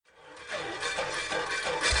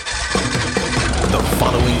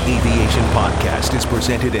Aviation Podcast is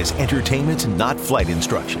presented as entertainment, not flight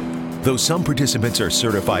instruction. Though some participants are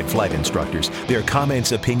certified flight instructors, their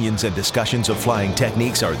comments, opinions, and discussions of flying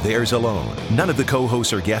techniques are theirs alone. None of the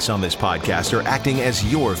co-hosts or guests on this podcast are acting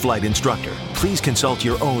as your flight instructor. Please consult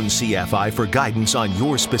your own CFI for guidance on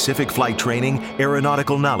your specific flight training,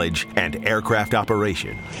 aeronautical knowledge, and aircraft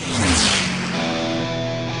operation.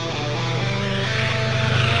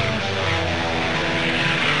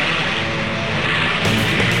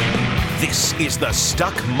 This is the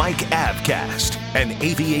Stuck Mike Avcast, an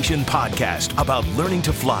aviation podcast about learning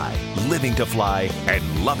to fly, living to fly,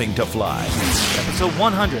 and loving to fly. Episode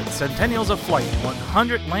 100, Centennials of Flight,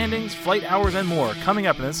 100 landings, flight hours, and more, coming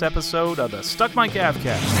up in this episode of the Stuck Mike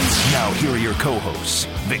Avcast. Now here are your co-hosts,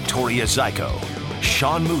 Victoria Zyko,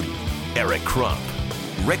 Sean Moody, Eric Crump,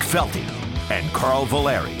 Rick Felty, and Carl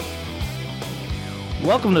Valeri.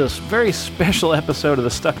 Welcome to this very special episode of the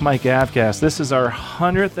Stuck Mike Avcast. This is our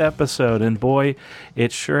 100th episode, and boy,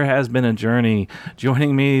 it sure has been a journey.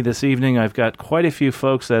 Joining me this evening, I've got quite a few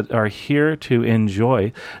folks that are here to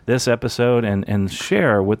enjoy this episode and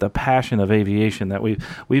share with the passion of aviation that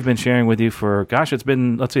we've been sharing with you for, gosh, it's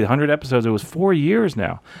been, 100 episodes. It was 4 years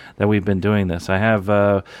now that we've been doing this. I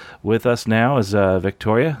have with us now is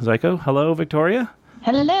Victoria Zyko. Hello, Victoria.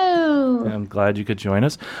 Hello. I'm glad you could join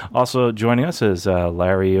us. Also joining us is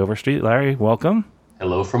Larry Overstreet. Larry, welcome.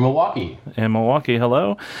 Hello from Milwaukee. And Milwaukee,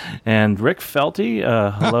 hello. And Rick Felty,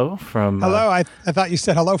 hello from... Hello, I thought you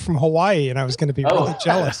said hello from Hawaii, and I was going to be really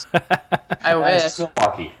jealous. I wish.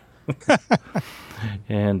 Milwaukee.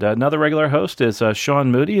 And another regular host is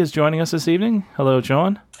Sean Moody is joining us this evening. Hello,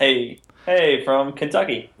 Sean. Hey, from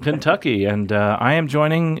Kentucky. Kentucky, and I am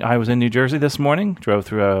joining. I was in New Jersey this morning, drove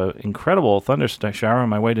through an incredible shower on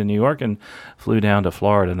my way to New York, and flew down to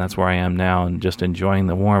Florida, and that's where I am now, and just enjoying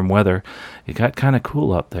the warm weather. It got kind of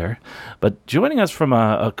cool up there. But joining us from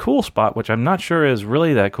a cool spot, which I'm not sure is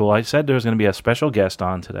really that cool, I said there's going to be a special guest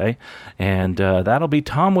on today, and that'll be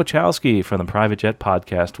Tom Wachowski from the Private Jet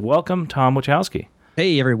Podcast. Welcome, Tom Wachowski.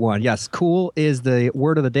 Hey, everyone. Yes, cool is the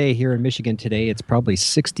word of the day here in Michigan today. It's probably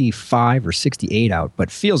 65 or 68 out, but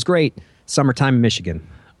feels great. Summertime in Michigan.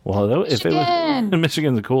 Well, if it was,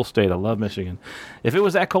 Michigan's a cool state. I love Michigan. If it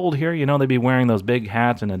was that cold here, they'd be wearing those big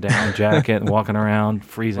hats and a down jacket and walking around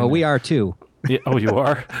freezing. Well, we are too. Yeah, oh, you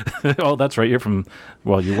are? Oh, that's right. You're from,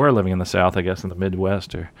 you were living in the South, I guess, in the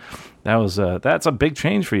Midwest. That's a big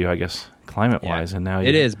change for you, I guess, climate-wise. Yeah, and now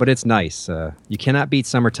it is, but it's nice. You cannot beat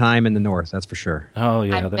summertime in the north, that's for sure. Oh,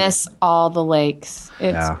 yeah. I miss all the lakes.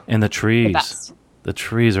 And the trees. The best. The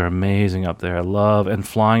trees are amazing up there. I love, and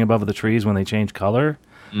flying above the trees when they change color.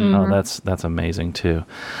 Mm-hmm. Oh, that's amazing too.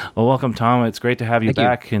 Well, welcome, Tom. It's great to have you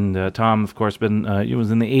back. And Tom, of course, it was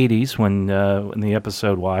in the 80s when in the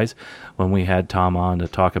episode wise when we had Tom on to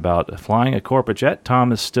talk about flying a corporate jet.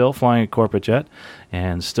 Tom is still flying a corporate jet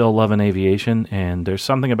and still loving aviation. And there's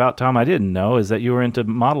something about Tom I didn't know is that you were into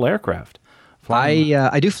model aircraft.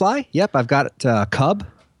 I do fly. Yep, I've got a Cub.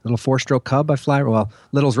 Little four-stroke Cub I fly. Well,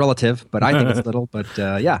 little's relative, but I think it's little. But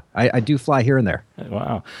I do fly here and there.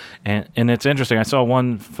 Wow. And it's interesting. I saw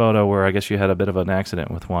one photo where I guess you had a bit of an accident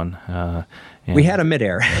with one. We had a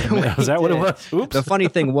midair. Was that what it was? Oops. The funny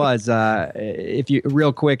thing was,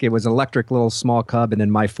 real quick, it was an electric little small Cub and then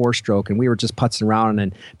my four-stroke, and we were just putzing around.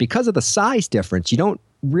 And because of the size difference, you don't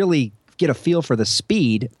really get a feel for the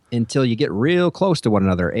speed until you get real close to one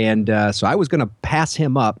another. And so I was going to pass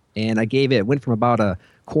him up, and I went from about a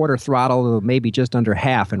quarter throttle to maybe just under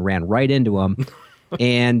half and ran right into him.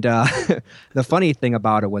 And the funny thing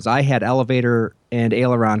about it was I had elevator and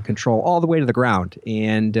aileron control all the way to the ground,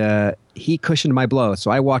 and he cushioned my blow.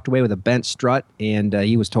 So I walked away with a bent strut, and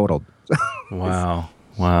he was totaled. Wow.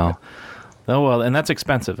 Oh, well, and that's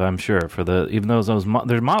expensive, I'm sure, even though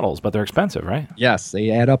they're models, but they're expensive, right? Yes, they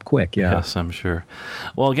add up quick, yeah. Yes, I'm sure.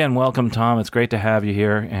 Well, again, welcome, Tom. It's great to have you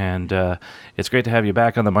here, and it's great to have you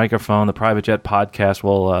back on the microphone. The Private Jet Podcast,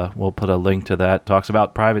 we'll put a link to that. Talks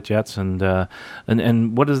about private jets, and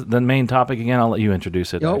what is the main topic again? I'll let you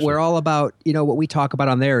introduce it. We're all about, what we talk about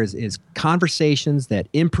on there is conversations that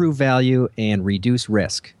improve value and reduce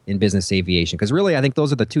risk in business aviation. Because really, I think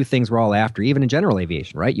those are the two things we're all after, even in general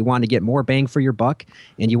aviation, right? You want to get more bang for your buck,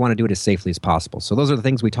 and you want to do it as safely as possible. So those are the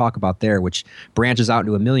things we talk about there, which branches out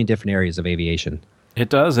into a million different areas of aviation. It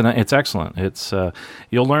does, and it's excellent. It's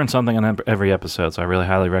you'll learn something on every episode, so I really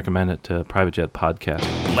highly recommend it to Private Jet Podcast.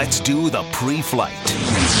 Let's do the pre-flight.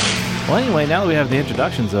 Well, anyway, now that we have the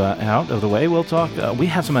introductions out of the way, we'll talk. We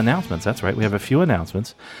have some announcements. That's right. We have a few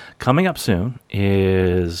announcements. Coming up soon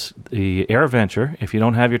is the AirVenture. If you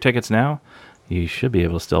don't have your tickets now, you should be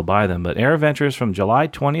able to still buy them. But Air Adventures from July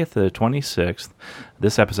 20th to the 26th.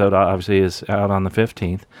 This episode obviously is out on the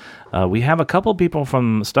 15th. We have a couple people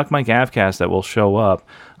from Stuck Mike Avcast that will show up.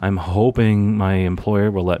 I'm hoping my employer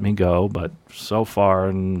will let me go, but so far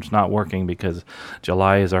it's not working because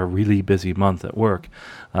July is our really busy month at work.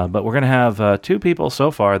 But we're going to have 2 people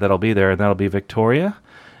so far that'll be there, and that'll be Victoria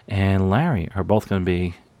and Larry are both going to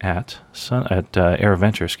be at Air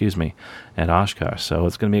Adventure, at Oshkosh. So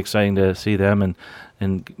it's going to be exciting to see them,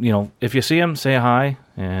 and if you see them, say hi,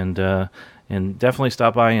 and definitely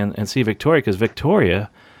stop by and see Victoria, because Victoria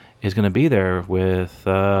is going to be there with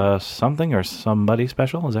something or somebody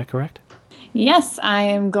special. Is that correct? Yes, I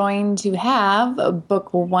am going to have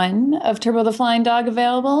book 1 of Turbo the Flying Dog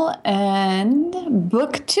available, and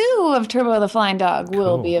book 2 of Turbo the Flying Dog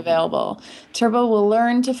will be available. Turbo will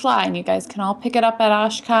learn to fly, and you guys can all pick it up at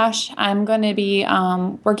Oshkosh. I'm going to be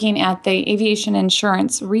working at the Aviation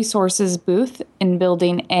Insurance Resources booth in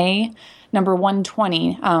Building A, number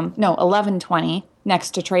 1120,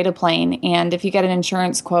 next to Trade a Plane. And if you get an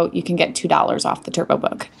insurance quote, you can get $2 off the Turbo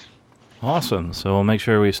book. Awesome. So we'll make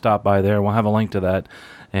sure we stop by there. We'll have a link to that.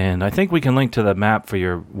 And I think we can link to the map for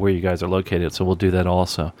where you guys are located, so we'll do that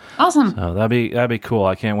also. Awesome. So that'd be cool.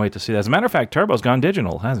 I can't wait to see that. As a matter of fact, Turbo's gone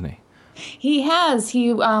digital, hasn't he? He has.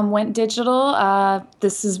 He went digital.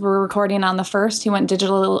 We're recording on the 1st. He went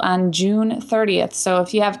digital on June 30th. So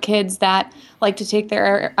if you have kids that like to take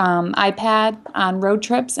their iPad on road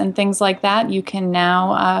trips and things like that, you can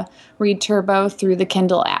now read Turbo through the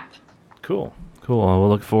Kindle app. Cool. We'll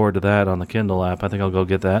look forward to that on the Kindle app. I think I'll go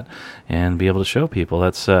get that and be able to show people.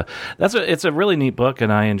 It's a really neat book,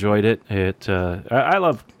 and I enjoyed it.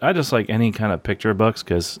 I just like any kind of picture books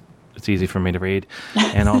because it's easy for me to read,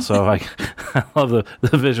 and also I love the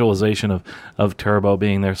visualization of Turbo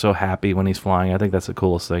being there so happy when he's flying. I think that's the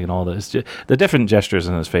coolest thing, and all this. The different gestures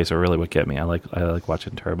in his face are really what get me. I like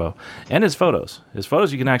watching Turbo, and his photos. His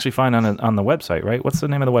photos you can actually find on the website, right? What's the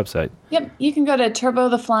name of the website? Yep, you can go to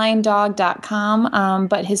turboflyingdog.com,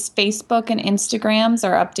 but his Facebook and Instagrams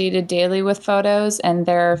are updated daily with photos, and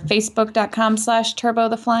they're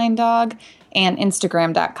facebook.com/turboflyingdog. and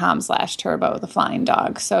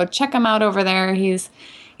Instagram.com/turboflyingdog. So check him out over there. He's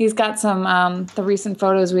got some, the recent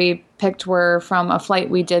photos we picked were from a flight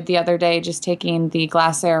we did the other day, just taking the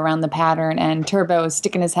glass air around the pattern, and Turbo is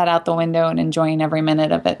sticking his head out the window and enjoying every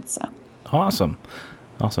minute of it. So Awesome.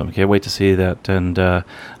 Can't wait to see that. And I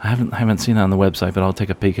haven't seen it on the website, but I'll take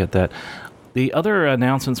a peek at that. The other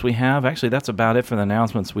announcements we have, actually, that's about it for the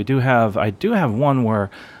announcements. I do have one where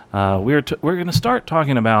we're going to start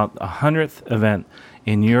talking about a 100th event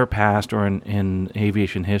in your past or in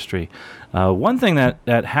aviation history. One thing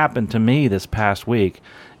that happened to me this past week,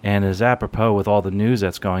 and is apropos with all the news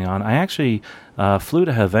that's going on, I actually flew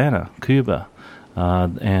to Havana, Cuba,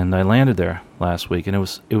 and I landed there last week, and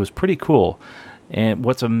it was pretty cool. And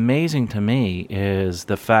what's amazing to me is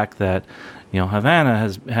the fact that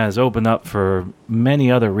Havana has opened up for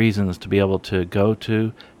many other reasons to be able to go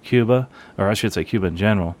to Cuba, or I should say Cuba in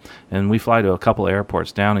general, and we fly to a couple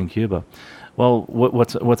airports down in Cuba. Well,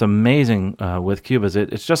 what's amazing with Cuba is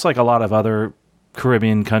it's just like a lot of other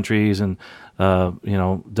Caribbean countries and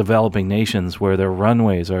developing nations where their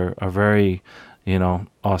runways are very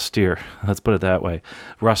austere. Let's put it that way.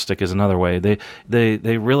 Rustic is another way.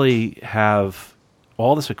 They really have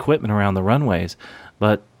all this equipment around the runways,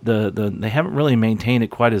 but they haven't really maintained it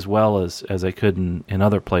quite as well as they could in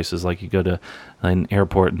other places. Like you go to an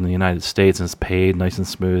airport in the United States and it's paved nice and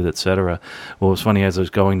smooth, etc. Well, it was funny, as I was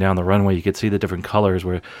going down the runway, you could see the different colors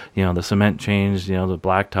where the cement changed, the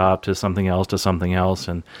blacktop to something else,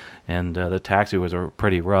 and the taxiways were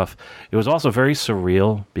pretty rough. It was also very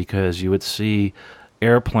surreal because you would see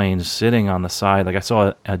airplanes sitting on the side. Like I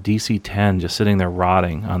saw a DC-10 just sitting there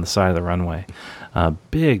rotting on the side of the runway.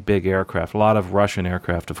 Big aircraft, a lot of Russian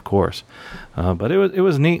aircraft, of course. But it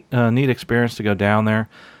was neat experience to go down there.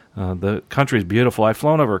 The country's beautiful. I've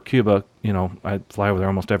flown over Cuba. I fly over there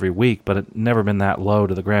almost every week, but it's never been that low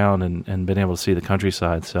to the ground and been able to see the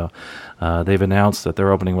countryside. So they've announced that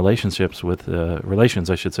they're opening relations, I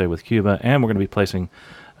should say, with Cuba, and we're going to be placing.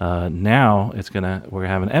 Now we're gonna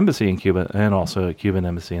have an embassy in Cuba and also a Cuban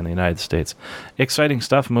embassy in the United States. Exciting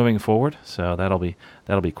stuff moving forward, so that'll be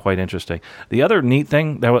quite interesting. The other neat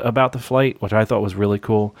thing about the flight, which I thought was really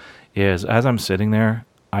cool, is as I'm sitting there,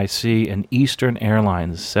 I see an Eastern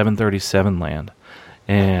Airlines 737 land,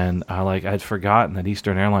 and I'd forgotten that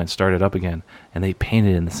Eastern Airlines started up again, and they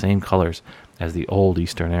painted in the same colors as the old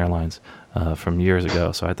Eastern Airlines from years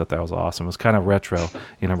ago. So I thought that was awesome. It was kind of retro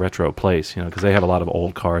in a retro place, because they have a lot of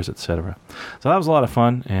old cars, etc. So that was a lot of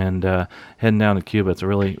fun. And heading down to Cuba, it's a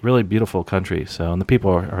really, really beautiful country. So, and the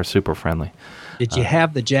people are super friendly. Did you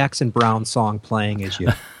have the Jackson Browne song playing as you?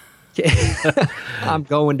 I'm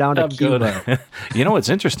going down to Cuba. What's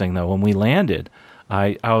interesting though, when we landed,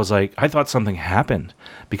 I was like, I thought something happened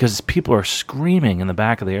because people are screaming in the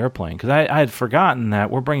back of the airplane, because I had forgotten that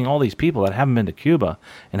we're bringing all these people that haven't been to Cuba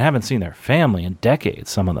and haven't seen their family in decades,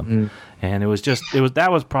 some of them. And that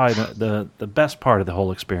was probably the best part of the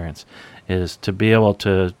whole experience, is to be able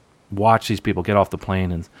to watch these people get off the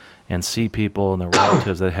plane and see people and their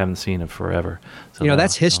relatives that haven't seen in forever. So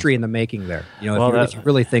that's history in the making there. If you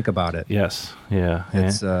really think about it. Yes, yeah.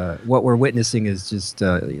 It's what we're witnessing is just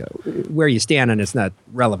where you stand, and it's not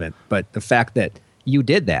relevant. But the fact that you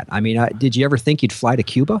did that. I mean, did you ever think you'd fly to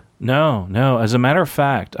Cuba? No. As a matter of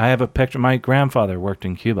fact, I have a picture. My grandfather worked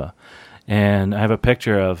in Cuba, and I have a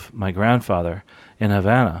picture of my grandfather in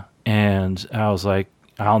Havana, and I was like,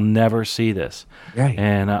 I'll never see this. Right.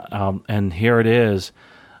 And here it is.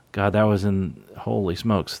 God, that was holy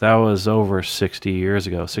smokes, that was over 60 years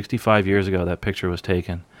ago, 65 years ago that picture was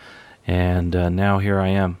taken. And now here I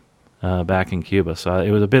am back in Cuba. So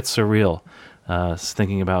it was a bit surreal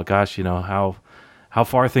thinking about, gosh, how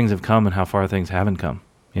far things have come and how far things haven't come.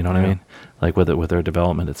 You know what I mean? Like with their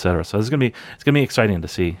development, et cetera. So it's gonna be exciting to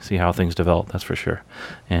see how things develop. That's for sure,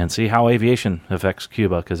 and see how aviation affects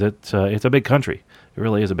Cuba, because it's a big country. It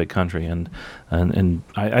really is a big country, and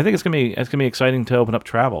I think it's gonna be exciting to open up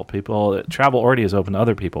travel. Travel already is open to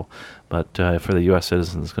other people, but for the U.S.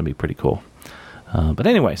 citizens, it's gonna be pretty cool. But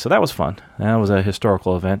anyway, so that was fun. That was a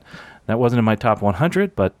historical event. That wasn't in my top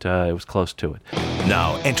 100, but it was close to it.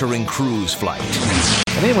 Now entering cruise flight.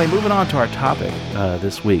 And anyway, moving on to our topic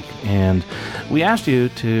this week. And we asked you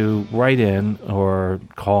to write in or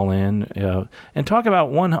call in and talk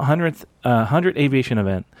about 100th aviation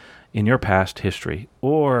event in your past history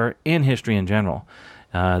or in history in general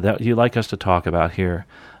that you'd like us to talk about here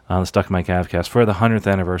on the Stuck Mike Avcast for the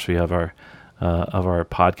 100th anniversary of our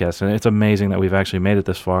podcast. And it's amazing that we've actually made it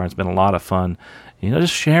this far. It's been a lot of fun.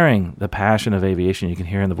 Just sharing the passion of aviation you can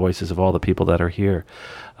hear in the voices of all the people that are here.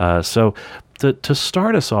 So to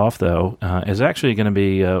start us off, though, is actually going to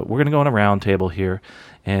be, we're going to go on a round table here,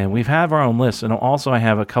 and we've had our own list. And also I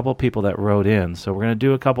have a couple people that wrote in. So we're going to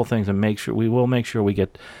do a couple things and make sure we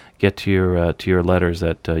get to your letters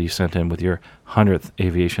that you sent in with your 100th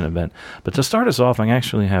aviation event. But to start us off, I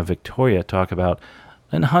actually have Victoria talk about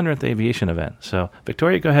an 100th aviation event. So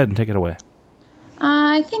Victoria, go ahead and take it away.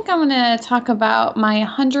 I think I'm going to talk about my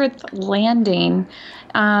 100th landing.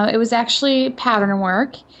 It was actually pattern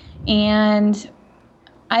work, and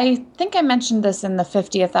I think I mentioned this in the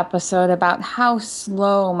 50th episode about how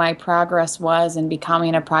slow my progress was in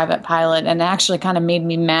becoming a private pilot, and it actually kind of made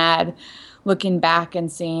me mad looking back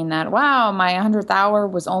and seeing that, wow, my 100th hour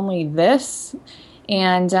was only this.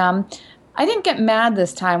 And I didn't get mad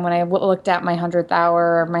this time when I looked at my 100th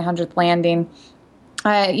hour or my 100th landing.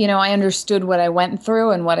 I understood what I went through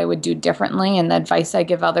and what I would do differently and the advice I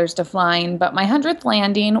give others to flying. But my 100th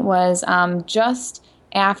landing was just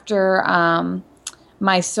after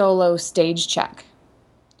my solo stage check.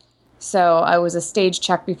 So I was a stage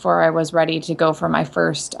check before I was ready to go for my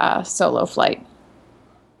first solo flight.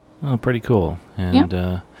 Oh, pretty cool. And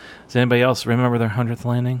does anybody else remember their 100th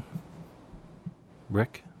landing?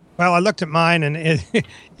 Rick? Well, I looked at mine, and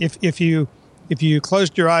if you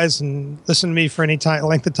closed your eyes and listened to me for any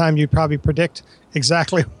length of time, you'd probably predict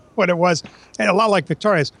exactly what it was. And a lot like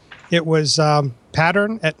Victoria's. It was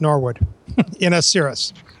pattern at Norwood in a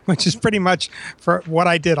Cirrus, which is pretty much for what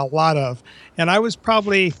I did a lot of. And I was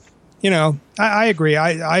probably, I agree.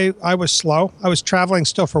 I was slow. I was traveling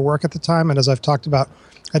still for work at the time. And as I've talked about,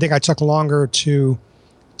 I think I took longer to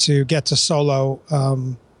get to solo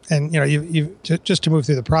and just to move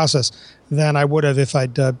through the process than I would have if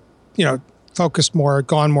I'd focused more,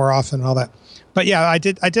 gone more often, and all that. But yeah, I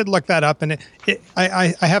did look that up, and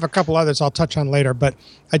I have a couple others I'll touch on later. But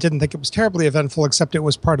I didn't think it was terribly eventful, except it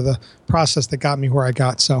was part of the process that got me where I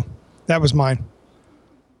got. So that was mine.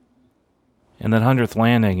 And that 100th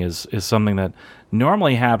landing is something that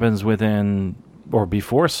normally happens within or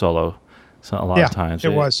before solo. So a lot of times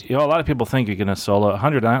it was. A lot of people think you're going to solo.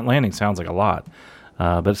 100 landing sounds like a lot,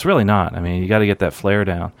 but it's really not. I mean, you got to get that flare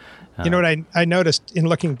down. You know what I noticed in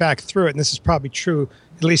looking back through it, and this is probably true,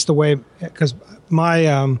 at least the way, because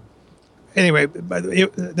my,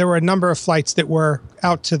 there were a number of flights that were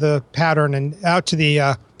out to the pattern and out to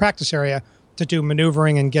the practice area to do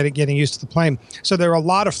maneuvering and getting used to the plane. So there were a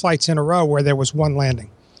lot of flights in a row where there was one landing.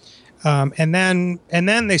 Then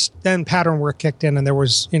pattern work kicked in, and there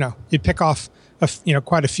was, you'd pick off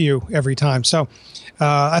quite a few every time. So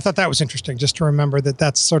I thought that was interesting, just to remember that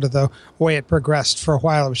that's sort of the way it progressed. For a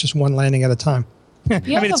while, it was just one landing at a time. I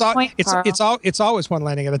mean, it's always one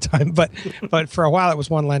landing at a time, but for a while it was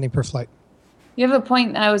one landing per flight. You have a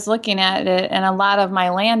point. I was looking at it, and a lot of my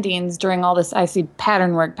landings during all this, I see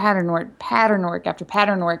pattern work after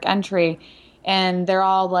pattern work entry, and they're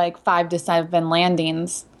all like 5 to 7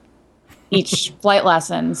 landings each flight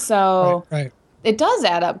lesson. So right. It does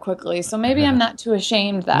add up quickly. So maybe I'm not too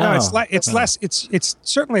ashamed that. No, it's less. It's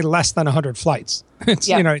certainly less than 100 flights. It's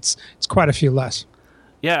it's quite a few less.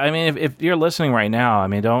 Yeah, I mean, if you're listening right now, I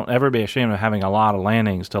mean, don't ever be ashamed of having a lot of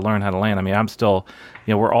landings to learn how to land. I mean, I'm still,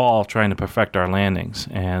 we're all trying to perfect our landings,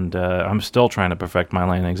 and I'm still trying to perfect my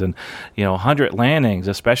landings. And, 100 landings,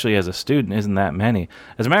 especially as a student, isn't that many.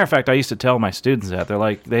 As a matter of fact, I used to tell my students that.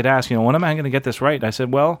 They'd ask, when am I going to get this right? And I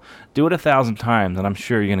said, well, do it 1,000 times, and I'm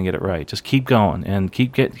sure you're going to get it right. Just keep going and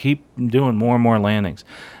keep doing more and more landings.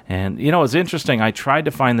 And, it's interesting. I tried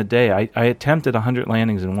to find the day. I attempted 100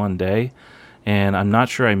 landings in one day. And I'm not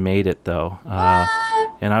sure I made it, though.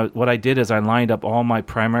 What I did is I lined up all my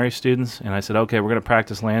primary students, and I said, okay, we're going to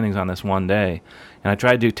practice landings on this one day. And I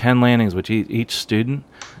tried to do 10 landings with each student.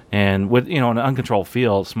 And with, an uncontrolled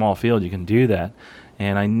field, small field, you can do that.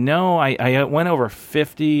 And I know I went over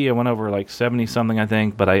 50. I went over like 70-something, I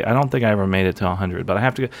think. But I don't think I ever made it to 100. But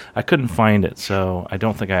I couldn't find it, so I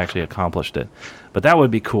don't think I actually accomplished it. But that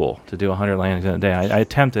would be cool, to do 100 landings in a day. I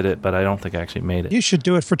attempted it, but I don't think I actually made it. You should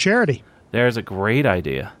do it for charity. There's a great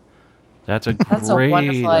idea. That's a great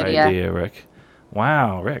idea, Rick.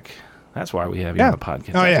 Wow, Rick. That's why we have you on the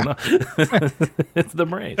podcast. Oh, yeah. It's the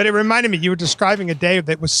brain. But it reminded me, you were describing a day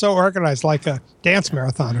that was so organized, like a dance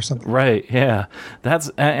marathon or something. Right, yeah.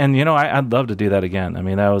 I'd love to do that again. I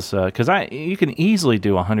mean, that was, because you can easily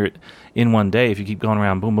do 100 in one day if you keep going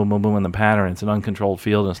around boom, boom, boom, boom in the pattern. It's an uncontrolled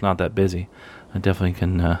field and it's not that busy. I definitely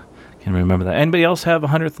can remember that. Anybody else have a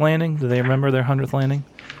 100th landing? Do they remember their 100th landing?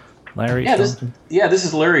 Larry? Yeah, this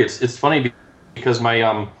is Larry. It's funny because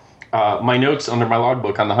my my notes under my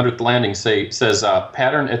logbook on the 100th landing says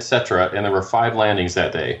pattern, etc., and there were 5 landings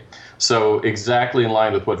that day. So exactly in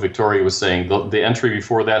line with what Victoria was saying. The entry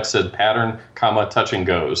before that said pattern, touch and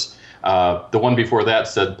goes. The one before that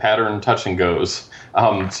said pattern, touch and goes.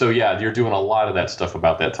 So yeah, you're doing a lot of that stuff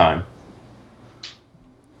about that time.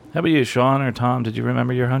 How about you, Sean or Tom? Did you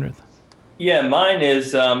remember your 100th? Yeah, mine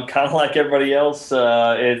is kind of like everybody else.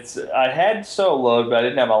 I had soloed, but I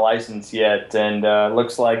didn't have a license yet, and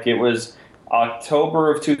looks like it was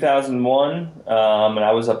October of 2001, and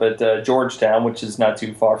I was up at Georgetown, which is not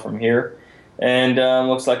too far from here, and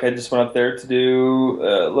looks like I just went up there to do.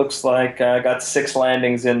 Looks like I got 6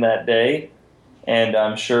 landings in that day, and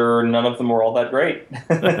I'm sure none of them were all that great.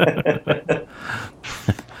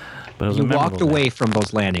 You walked away from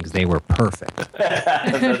those landings. They were perfect.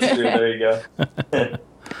 That's true. There you go.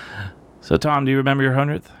 So, Tom, do you remember your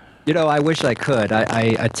 100th? I wish I could.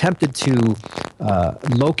 I attempted to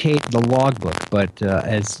locate the logbook, but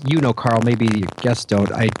as you know, Carl, maybe your guests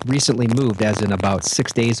don't, I recently moved, as in about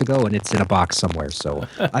 6 days ago, and it's in a box somewhere. So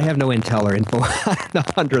I have no intel or info on the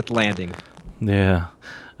 100th landing. Yeah.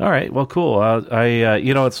 All right. Well, cool.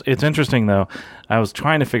 It's interesting, though. I was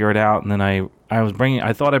trying to figure it out, and then I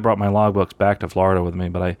thought I brought my logbooks back to Florida with me,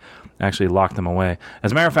 but I actually locked them away.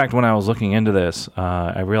 As a matter of fact, when I was looking into this,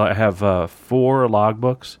 I realized I have 4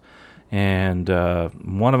 logbooks, and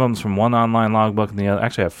one of them's from one online logbook, and the other,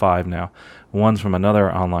 actually I have 5 now. One's from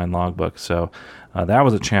another online logbook. So that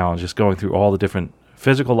was a challenge, just going through all the different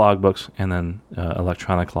physical logbooks and then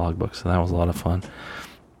electronic logbooks. So that was a lot of fun.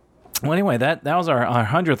 Well, anyway, that was our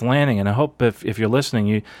 100th landing, and I hope if you're listening,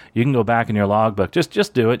 you can go back in your logbook.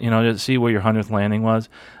 Just do it, to see where your 100th landing was.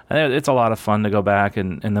 It's a lot of fun to go back,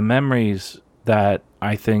 and the memories that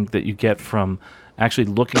I think that you get from actually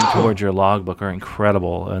looking towards your logbook are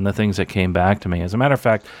incredible, and the things that came back to me. As a matter of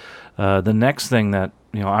fact, the next thing that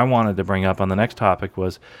I wanted to bring up on the next topic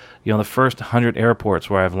was, the first 100 airports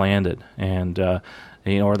where I've landed, and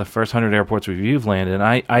or the first 100 airports where you've landed.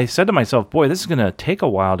 And I said to myself, boy, this is going to take a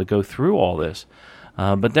while to go through all this.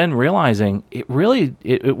 But then realizing it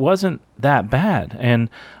wasn't that bad. And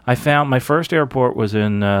I found my first airport was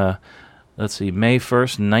in, May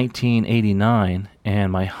 1st, 1989.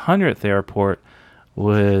 And my 100th airport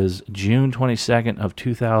was June 22nd of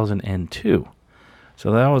 2002.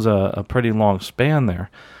 So that was a pretty long span there.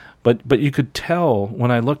 But you could tell, when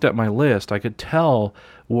I looked at my list, I could tell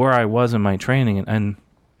where I was in my training. And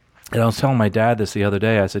And I was telling my dad this the other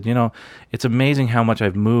day. I said, it's amazing how much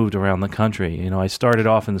I've moved around the country. I started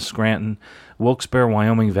off in Scranton, Wilkes-Barre,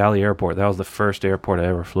 Wyoming Valley Airport. That was the first airport I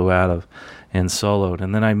ever flew out of and soloed.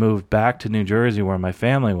 And then I moved back to New Jersey where my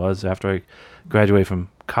family was after I graduated from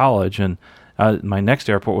college. And my next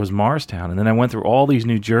airport was Morristown. And then I went through all these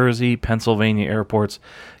New Jersey, Pennsylvania airports,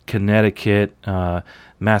 Connecticut,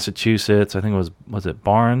 Massachusetts. I think it was it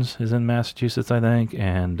Barnes is in Massachusetts, I think,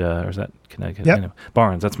 and or is that Connecticut? Yep. Anyway,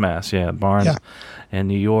 Barnes, that's Mass, yeah, Barnes, Yeah. and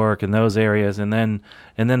New York and those areas, and then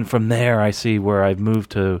from there I see where I've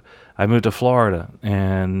moved to. I moved to Florida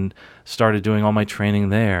and started doing all my training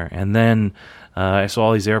there, and then I saw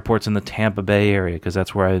all these airports in the Tampa Bay area because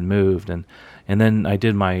that's where I had moved, and then I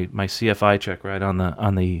did my CFI check right on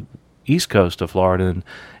the East Coast of Florida,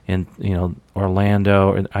 and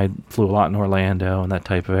Orlando. And I flew a lot in Orlando and that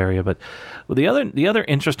type of area. But the other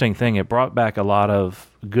interesting thing, it brought back a lot of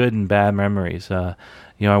good and bad memories. I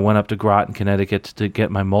went up to Groton, Connecticut to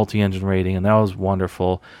get my multi-engine rating, and that was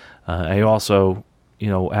wonderful. I also,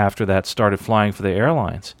 after that, started flying for the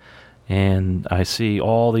airlines, and I see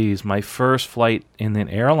all these. My first flight in an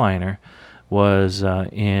airliner was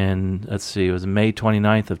it was May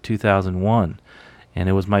 29th of 2001. And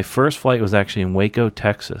it was my first flight. It was actually in Waco,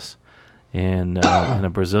 Texas, in a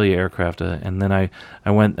Brasilia aircraft. And then I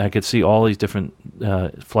went. I could see all these different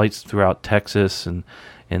flights throughout Texas and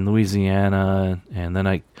in Louisiana. And then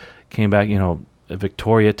I came back.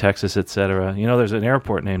 Victoria, Texas, etc. There's an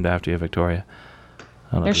airport named after you, Victoria.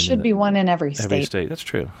 There should be one in every state. Every state. That's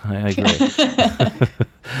true. I agree.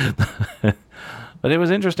 But it was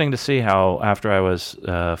interesting to see how after I was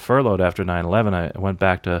furloughed after 9/11, I went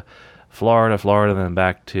back to Florida, then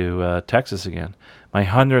back to Texas again. My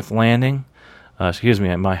 100th landing, my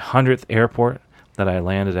 100th airport that I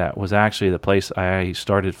landed at was actually the place I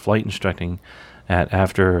started flight instructing at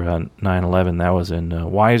after 9/11. That was in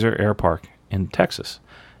Weiser Air Park in Texas,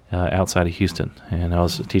 outside of Houston, and I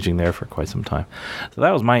was teaching there for quite some time. So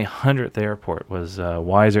that was my 100th airport, was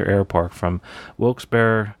Weiser Air Park, from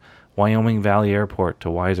Wilkes-Barre, Wyoming Valley Airport to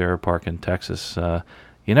Weiser Air Park in Texas.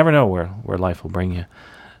 You never know where life will bring you.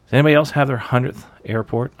 Does anybody else have their 100th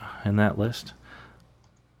airport in that list?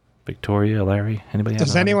 Victoria, Larry, anybody?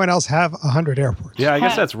 Does anyone else have 100 airports? Yeah, I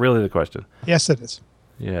guess that's really the question. Yes, it is.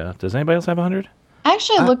 Yeah. Does anybody else have 100? I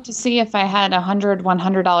actually looked to see if I had 100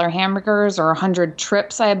 $100 hamburgers or 100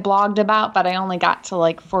 trips I had blogged about, but I only got to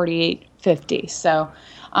like 48.50. So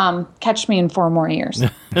catch me in 4 more years.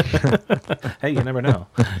 Hey, you never know.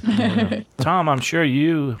 Tom, I'm sure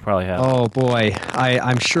you probably have. Oh, boy.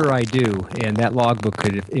 I'm sure I do. And that logbook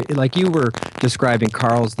could, like you were describing,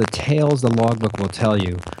 Carl's, the tales the logbook will tell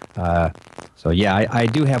you. So, yeah, I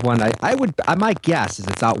do have one. My guess is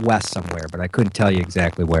it's out west somewhere, but I couldn't tell you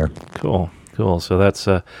exactly where. Cool. So that's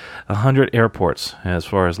 100 airports as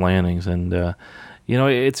far as landings. And,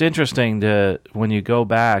 it's interesting when you go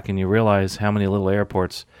back and you realize how many little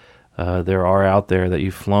airports there are out there that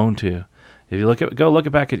you've flown to. If you go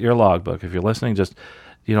look back at your logbook. If you're listening, just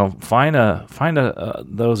find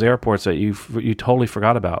those airports that you totally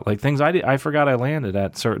forgot about. Like things I forgot I landed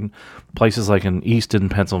at certain places, like in Easton,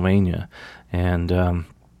 Pennsylvania, and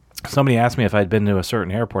somebody asked me if I'd been to a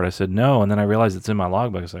certain airport. I said no, and then I realized it's in my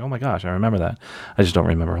logbook. I was like, oh my gosh, I remember that. I just don't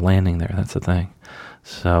remember landing there. That's the thing.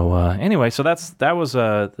 So anyway, that was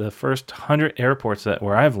the first 100 airports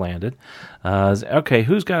where I've landed. Okay,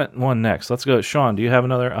 who's got one next? Let's go. Sean, do you have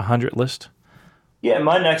another 100 list? Yeah,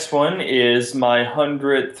 my next one is my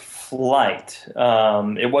 100th flight.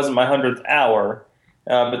 It wasn't my 100th hour,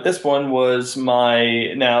 but this one was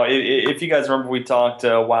my... Now, if you guys remember, we talked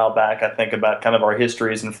a while back, I think, about kind of our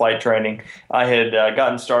histories in flight training. I had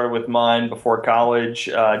gotten started with mine before college,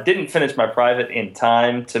 didn't finish my private in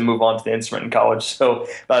time to move on to the instrument in college. So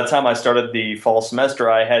by the time I started the fall semester,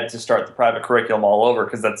 I had to start the private curriculum all over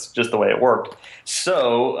because that's just the way it worked.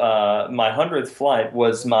 So my 100th flight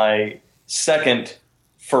was my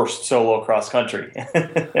first solo cross country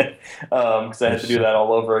because I had to do that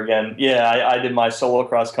all over again. Yeah, I did my solo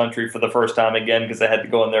cross country for the first time again because I had to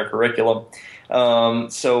go in their curriculum.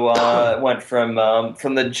 So I went from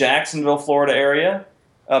the Jacksonville, Florida area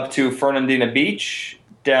up to Fernandina Beach,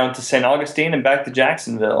 down to St. Augustine, and back to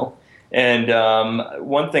Jacksonville. And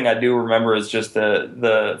one thing I do remember is just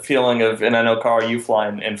the feeling of, and I know, Carl, you fly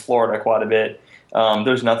in Florida quite a bit.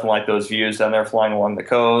 There's nothing like those views down there flying along the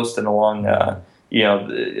coast and along,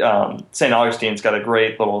 St. Augustine's got a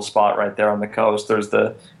great little spot right there on the coast. There's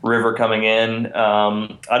the river coming in.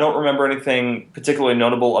 I don't remember anything particularly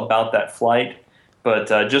notable about that flight, but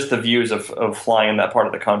just the views of flying in that part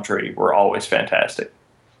of the country were always fantastic.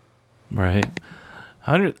 Right.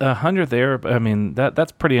 100th air. I mean,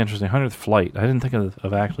 that's pretty interesting. 100th flight. I didn't think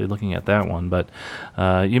of actually looking at that one, but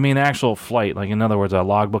you mean actual flight? Like, in other words, a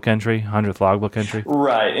logbook entry, 100th logbook entry.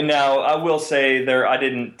 Right. And now I will say I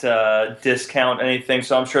didn't discount anything,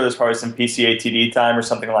 so I'm sure there's probably some PCATD time or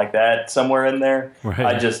something like that somewhere in there. Right.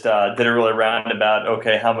 I just did a really roundabout.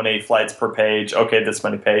 Okay, how many flights per page? Okay, this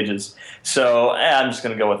many pages. So I'm just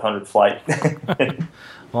going to go with 100th flight.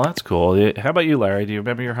 Well, that's cool. How about you, Larry? Do you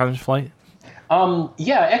remember your 100th flight?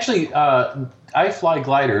 Yeah, actually, I fly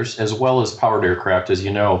gliders as well as powered aircraft, as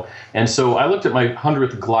you know. And so I looked at my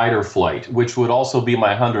 100th glider flight, which would also be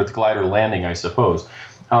my 100th glider landing, I suppose.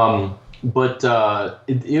 But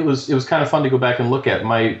it was kind of fun to go back and look at.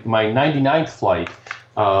 My 99th flight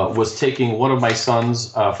was taking one of my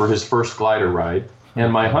sons for his first glider ride.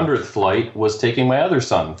 And my 100th flight was taking my other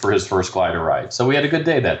son for his first glider ride. So we had a good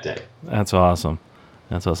day that day. That's awesome.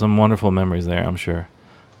 That's awesome. Some wonderful memories there, I'm sure.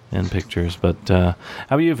 And pictures, but how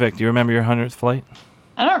about you, Vic? Do you remember your 100th flight?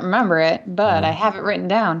 I don't remember it, but I have it written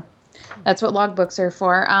down. That's what logbooks are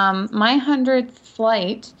for. My 100th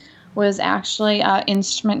flight was actually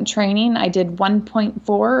instrument training. I did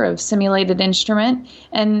 1.4 of simulated instrument,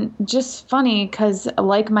 and just funny because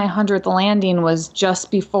like my 100th landing was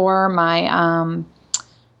just before my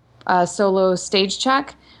solo stage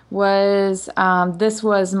check. This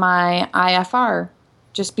was my IFR.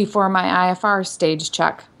 Just before my IFR stage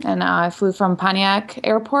check. And I flew from Pontiac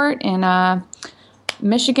Airport in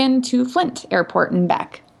Michigan to Flint Airport and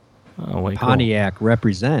back. Oh, wait, Pontiac, cool.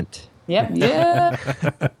 represent. Yep, yeah.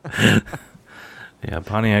 Yeah,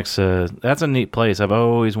 Pontiac's, that's a neat place. I've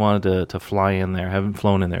always wanted to fly in there. I haven't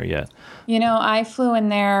flown in there yet. You know, I flew in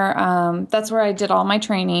there. That's where I did all my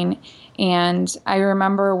training. And I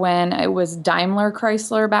remember when it was Daimler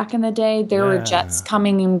Chrysler back in the day, there were jets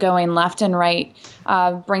coming and going left and right,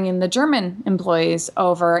 bringing the German employees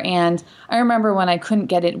over. And I remember when I couldn't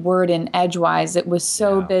get it word in edgewise, it was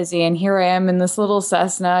so busy. And here I am in this little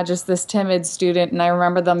Cessna, just this timid student. And I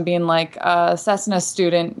remember them being like, Cessna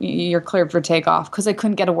student, you're cleared for takeoff, because I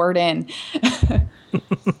couldn't get a word in.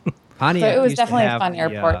 Pontiac so it was definitely a fun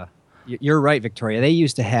airport. You're right, Victoria. They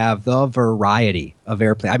used to have the variety of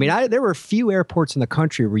airplanes. I mean, there were a few airports in the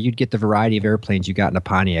country where you'd get the variety of airplanes you got in a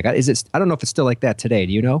Pontiac. I don't know if it's still like that today.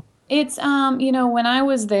 Do you know? It's, when I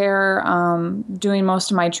was there doing most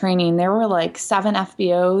of my training, there were like 7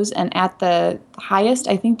 FBOs, and at the highest,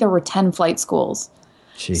 I think there were 10 flight schools.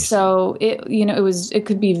 Jeez. So it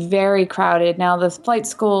could be very crowded. Now the flight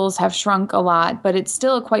schools have shrunk a lot, but it's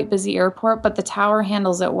still a quite busy airport. But the tower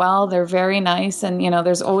handles it well. They're very nice, and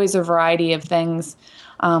there's always a variety of things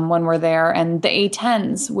when we're there. And the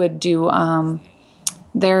A-10s would do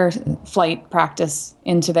their flight practice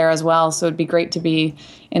into there as well. So it'd be great to be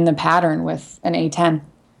in the pattern with an A-10.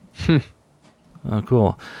 Oh,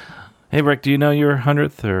 cool. Hey, Rick, do you know your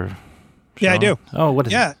 100th or? Yeah, I do. Oh, what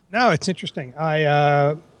is it? Yeah, no, it's interesting.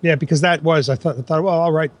 Because that was, I thought, well,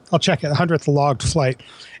 all right, I'll check it. 100th logged flight.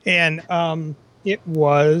 And it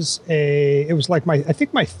was like my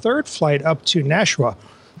 3rd flight up to Nashua,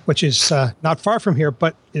 which is not far from here,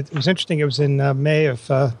 but it was interesting. It was in May of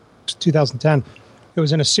 2010. It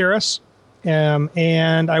was in a Cirrus,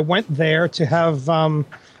 and I went there to have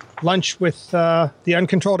lunch with the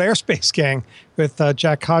Uncontrolled Airspace gang with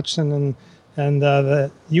Jack Hodgson and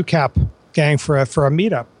the UCAP gang for a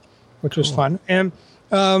meetup, which was fun. And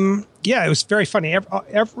it was very funny.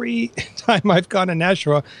 Every time I've gone to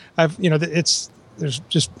Nashua, there's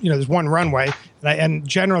one runway, and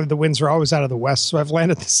generally the winds are always out of the west, so I've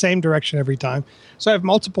landed the same direction every time. So I have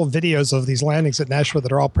multiple videos of these landings at Nashua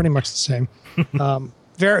that are all pretty much the same,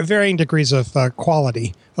 varying degrees of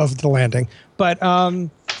quality of the landing. But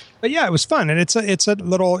yeah, it was fun, and it's a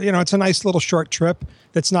little, it's a nice little short trip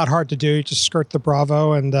that's not hard to do. You just skirt the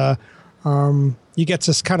Bravo, and you get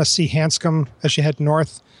to kind of see Hanscom as you head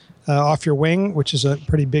north off your wing, which is a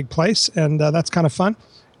pretty big place, and that's kind of fun.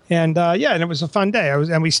 And and it was a fun day.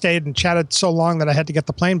 And we stayed and chatted so long that I had to get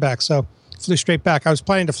the plane back, so flew straight back. I was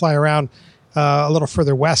planning to fly around a little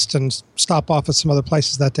further west and stop off at some other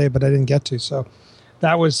places that day, but I didn't get to. So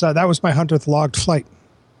that was my 100th logged flight.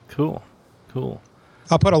 Cool.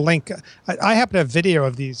 I'll put a link. I happen to have video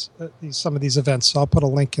of some of these events, so I'll put a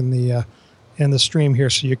link in the stream here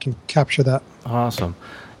so you can capture that. Awesome.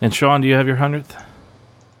 And Sean, do you have your 100th?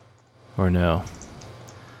 Or no?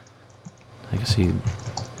 I guess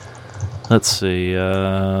let's see.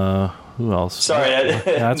 Who else? Sorry,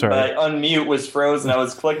 that's all right. My unmute was frozen. I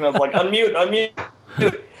was clicking. I was like, unmute.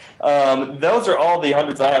 Those are all the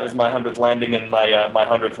 100s I have as my 100th landing and my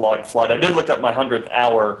 100th log flight. I did look up my 100th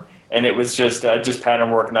hour, and it was just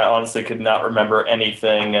pattern work, and I honestly could not remember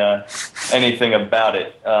anything about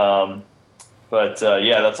it. But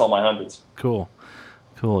yeah, that's all my hundreds. Cool.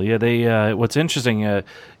 Yeah, they. What's interesting,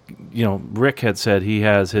 Rick had said he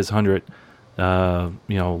has his 100,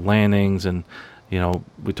 landings, and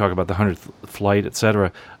we talk about the 100th flight,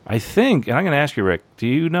 etc. I think, and I'm going to ask you, Rick, do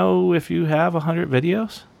you know if you have 100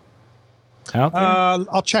 videos out there?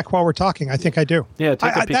 I'll check while we're talking. I think I do. Yeah,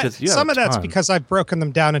 take a peek. Some of that's because I've broken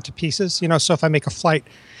them down into pieces. So if I make a flight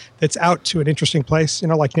that's out to an interesting place,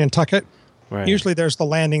 like Nantucket, right. Usually there's the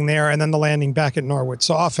landing there and then the landing back at Norwood.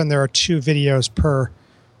 So often there are 2 videos per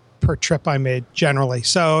trip I made generally.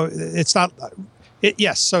 So it's not.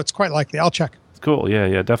 So it's quite likely. I'll check. Cool.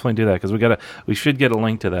 Yeah, definitely do that because we should get a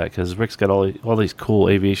link to that because Rick's got all these cool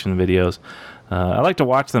aviation videos. I like to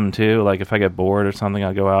watch them too. Like if I get bored or something,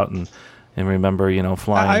 I'll go out and remember,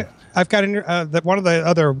 flying. I've got one of the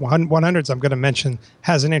other 100s I'm going to mention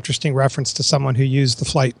has an interesting reference to someone who used the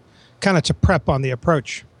flight kind of to prep on the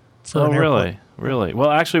approach. Oh, really? Well,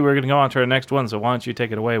 actually, we're going to go on to our next one. So why don't you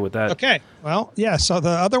take it away with that? Okay. Well, yeah. So the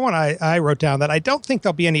other one I wrote down that I don't think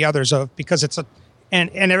there'll be any others of because it's and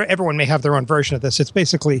everyone may have their own version of this. It's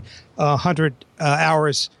basically 100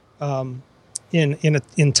 hours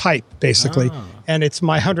in type, basically. Oh. And it's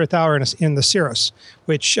my 100th hour in the Cirrus,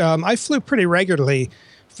 which I flew pretty regularly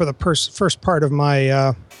for the first part of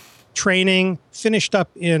my training, finished up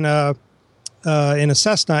in a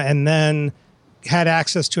Cessna, and then had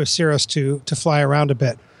access to a Cirrus to fly around a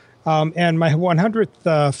bit. And my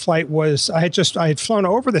 100th flight was, I had flown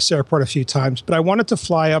over this airport a few times, but I wanted to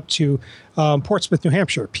fly up to Portsmouth, New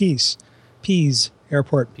Hampshire, Pease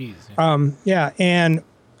Airport. Pease, yeah. And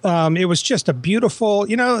it was just a beautiful,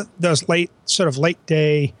 those late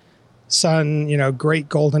day sun, great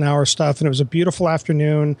golden hour stuff. And it was a beautiful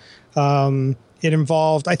afternoon. It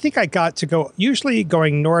involved, I think I got to go, usually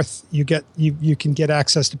going north, you can get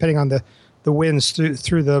access depending on the winds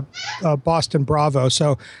through the Boston Bravo.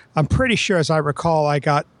 So I'm pretty sure, as I recall, I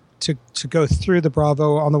got to go through the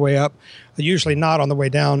Bravo on the way up, usually not on the way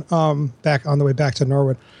down, back on the way back to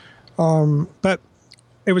Norwood. But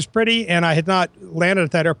it was pretty, and I had not landed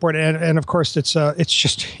at that airport. And of course, it's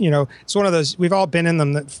just, it's one of those, we've all been in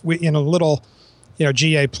them, in a little,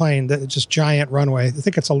 GA plane, that just giant runway. I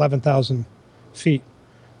think it's 11,000 feet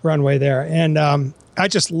runway there. And I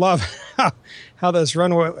just love how those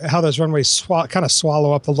runways kind of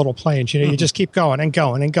swallow up the little planes. You just keep going and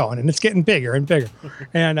going and going, and it's getting bigger and bigger.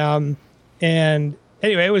 And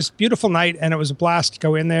anyway, it was a beautiful night, and it was a blast to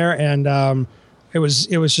go in there. And it was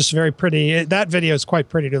just very pretty. That video is quite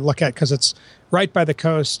pretty to look at because it's right by the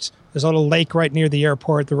coast. There's a little lake right near the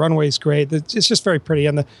airport. The runway's great. It's just very pretty,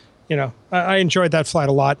 and I enjoyed that flight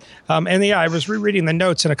a lot. And yeah, I was rereading the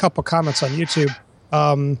notes and a couple comments on YouTube.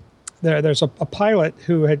 There's a pilot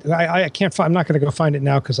who I can't find. I'm not going to go find it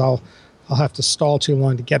now because I'll have to stall too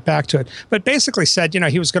long to get back to it. But basically said,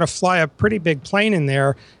 he was going to fly a pretty big plane in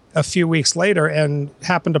there a few weeks later, and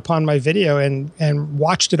happened upon my video and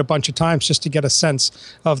watched it a bunch of times just to get a sense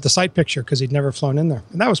of the sight picture because he'd never flown in there,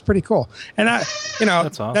 and that was pretty cool. And that's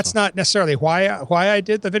awesome. That's not necessarily why I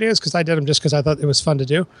did the videos, because I did them just because I thought it was fun to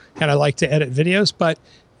do, and I like to edit videos. But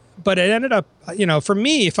it ended up, for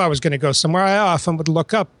me, if I was going to go somewhere, I often would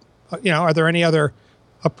look up, are there any other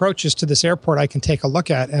approaches to this airport I can take a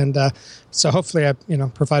look at? And so hopefully I,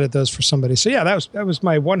 provided those for somebody. So yeah, that was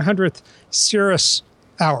my 100th Cirrus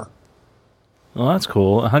hour. Well, that's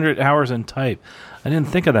cool. 100 hours in type. I didn't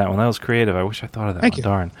think of that one. That was creative. I wish I thought of that. Thank you.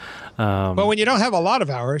 Darn. Well, when you don't have a lot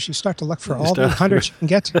of hours, you start to look for all the 100s you can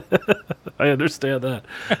get to. I understand that.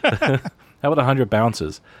 How about 100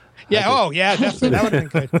 bounces? Yeah. Yeah, definitely. That would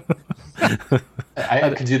have been good.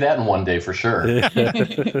 I could do that in one day for sure.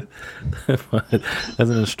 As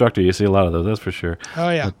an instructor, you see a lot of those. That's for sure.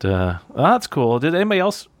 Oh yeah. But that's cool. Did anybody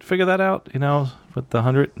else figure that out? With the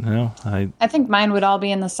 100? I think mine would all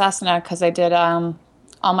be in the Cessna because I did all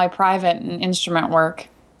my private and instrument work.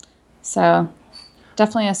 So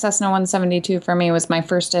definitely a Cessna 172 for me was my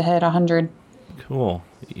first to hit 100. Cool.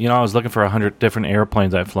 I was looking for 100 different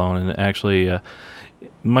airplanes I've flown, and actually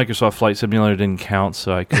Microsoft Flight Simulator didn't count,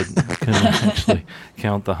 so I couldn't actually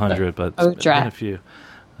count the 100, but it's been a few.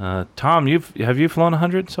 Tom, have you flown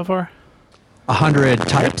 100 so far? 100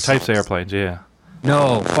 types? Types of airplanes, yeah.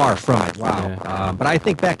 No, far from it. Wow. Yeah. But I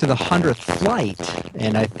think back to the 100th flight,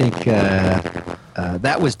 and I think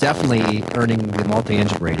that was definitely earning the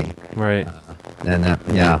multi-engine rating. Right.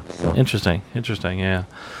 So. Interesting, yeah.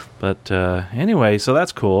 But anyway, so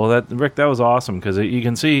that's cool. Rick, that was awesome because you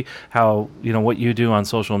can see how, what you do on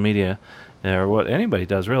social media or what anybody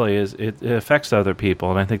does really, is it affects other people,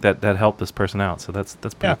 and I think that helped this person out. So that's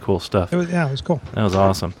pretty cool stuff. It was cool. That was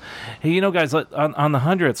awesome. Hey, guys, on the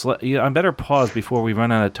 100th, I better pause before we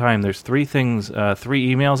run out of time. There's three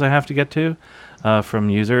emails I have to get to from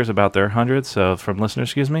users about their 100th, so from listeners,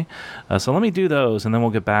 excuse me. So let me do those, and then we'll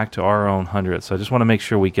get back to our own 100th. So I just want to make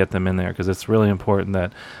sure we get them in there, because it's really important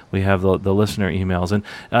that we have the listener emails. And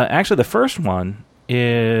actually, the first one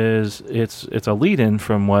is it's a lead-in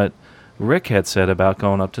from what Rick had said about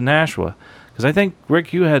going up to Nashua, because I think,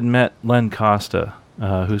 Rick, you had met Len Costa,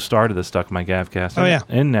 who started the Stuck Mike Avcast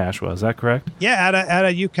in Nashua. Is that correct? Yeah, at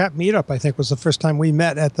a UCAP meetup, I think was the first time we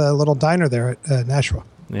met at the little diner there at Nashua.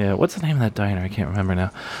 Yeah, what's the name of that diner? I can't remember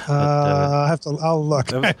now. I'll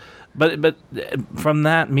look. But from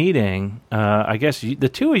that meeting, I guess the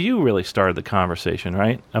two of you really started the conversation,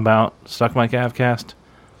 right, about Stuck Mike Avcast?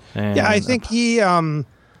 And, I think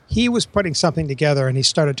he was putting something together, and he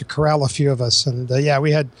started to corral a few of us, and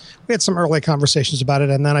we had some early conversations about it,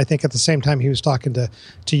 and then I think at the same time he was talking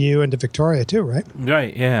to you and to Victoria too, right?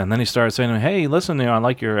 Right, yeah, and then he started saying, "Hey, listen, I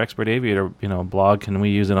like your Expert Aviator, blog. Can we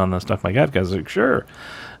use it on the Stuck Mike Avcast?" I was like, "Sure."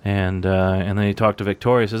 And then he talked to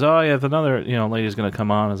Victoria. He says, "Oh, yeah, if another lady's going to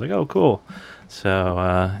come on." I was like, "Oh, cool." So,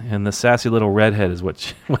 and the sassy little redhead is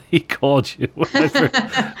what he called you when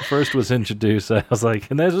I first was introduced. I was like,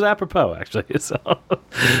 and this was apropos, actually. So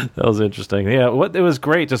that was interesting. Yeah, it was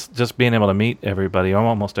great just being able to meet everybody,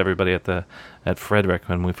 almost everybody at Frederick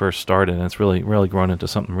when we first started. And it's really, really grown into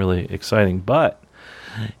something really exciting. But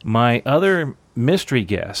my other mystery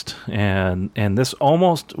guest, and this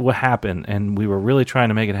almost happened, and we were really trying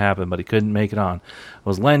to make it happen, but he couldn't make it on,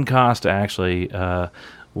 was Len Costa. Actually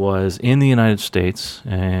was in the United States,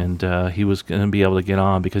 and he was going to be able to get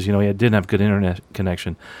on because he didn't have good internet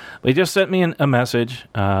connection. But he just sent me a message,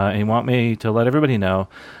 and he want me to let everybody know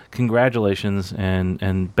congratulations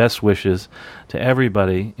and best wishes to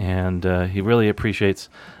everybody, and he really appreciates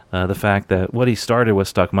the fact that what he started with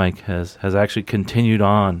Stuck Mike has actually continued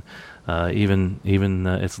on. Even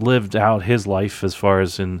it's lived out his life as far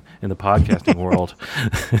as in the podcasting world.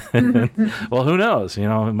 Well, who knows?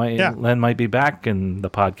 Len might be back in the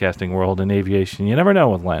podcasting world in aviation. You never know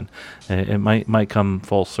with Len. It might come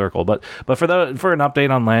full circle. But for an update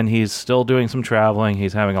on Len, he's still doing some traveling.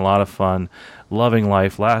 He's having a lot of fun, loving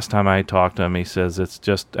life. Last time I talked to him, he says it's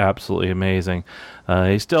just absolutely amazing.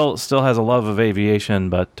 He still has a love of aviation,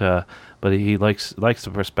 but he likes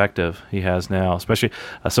the perspective he has now, especially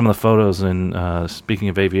some of the photos. And speaking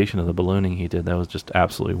of aviation, of the ballooning he did, that was just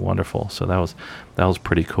absolutely wonderful. So that was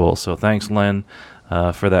pretty cool. So thanks, Len,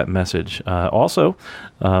 for that message. Also,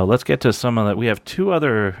 let's get to some of that. We have two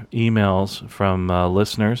other emails from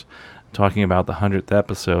listeners talking about the 100th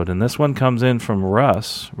episode, and this one comes in from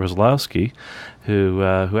Russ Roslowski, who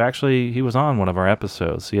actually he was on one of our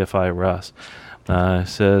episodes, CFI Russ.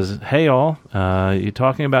 Says, "Hey all, you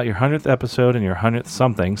talking about your 100th episode and your 100th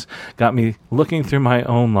somethings got me looking through my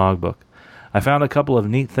own logbook. I found a couple of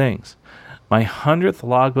neat things. My 100th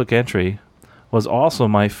logbook entry was also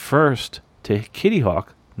my first to Kitty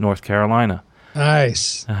Hawk, North Carolina."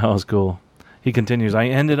 Nice. That was cool. He continues, "I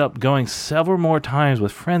ended up going several more times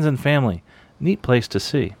with friends and family. Neat place to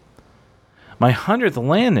see. My 100th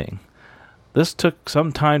landing, this took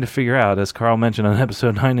some time to figure out, as Carl mentioned on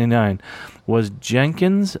episode 99, was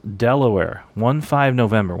Jenkins, Delaware, 15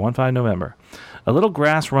 November. A little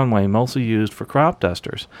grass runway mostly used for crop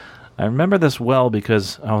dusters. I remember this well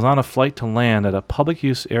because I was on a flight to land at a public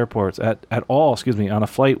use airports on a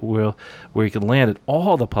flight where you could land at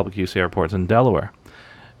all the public use airports in Delaware.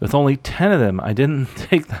 With only 10 of them, I didn't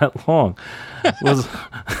take that long.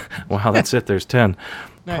 Wow, that's it. There's 10.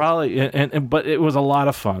 Nice. Probably, but it was a lot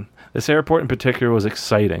of fun. This airport in particular was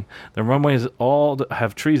exciting. The runways all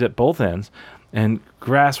have trees at both ends, and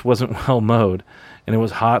grass wasn't well mowed, and it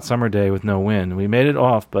was a hot summer day with no wind. We made it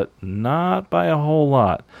off, but not by a whole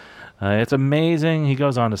lot. It's amazing, he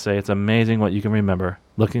goes on to say, it's amazing what you can remember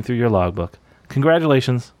looking through your logbook.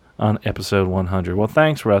 Congratulations on episode 100. Well,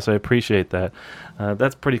 thanks, Russ. I appreciate that.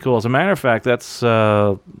 That's pretty cool. As a matter of fact, that's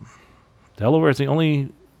Delaware is the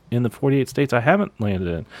only in the 48 states I haven't landed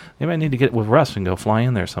in. Maybe I need to get with Russ and go fly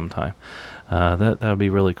in there sometime. That would be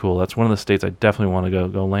really cool. That's one of the states I definitely want to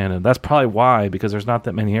go land in. That's probably why, because there's not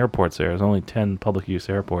that many airports there. There's only 10 public use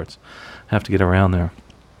airports. Have to get around there.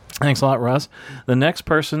 Thanks a lot, Russ. The next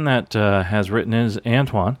person that has written in is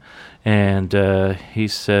Antoine, and he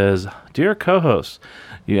says, "Dear co-hosts,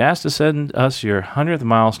 you asked to send us your 100th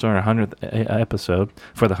milestone or 100th episode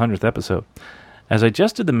for the 100th episode. As I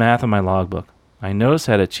just did the math on my logbook, I noticed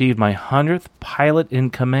I had achieved my 100th pilot in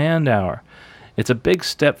command hour. It's a big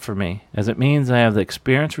step for me, as it means I have the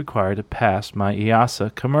experience required to pass my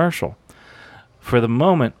EASA commercial. For the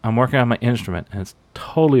moment, I'm working on my instrument, and it's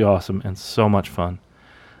totally awesome and so much fun.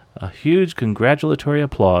 A huge congratulatory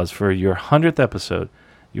applause for your 100th episode.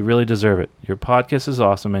 You really deserve it. Your podcast is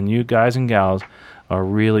awesome, and you guys and gals are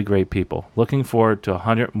really great people. Looking forward to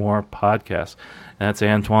 100 more podcasts. And that's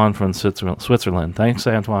Antoine from Switzerland. Thanks,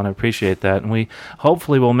 Antoine. I appreciate that. And we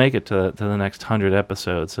hopefully will make it to the next 100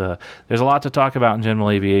 episodes. There's a lot to talk about in general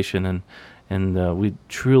aviation, and we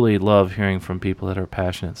truly love hearing from people that are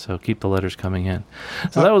passionate. So keep the letters coming in.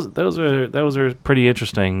 So those are pretty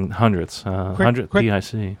interesting hundreds. 100th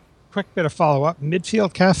PIC. Quick bit of follow up.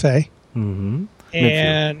 Midfield Cafe. Mm-hmm.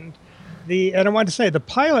 And I wanted to say the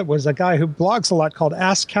pilot was a guy who blogs a lot called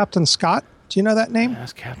Ask Captain Scott. Do you know that name?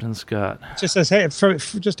 Ask Captain Scott. It just says, hey,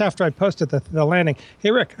 just after I posted the landing,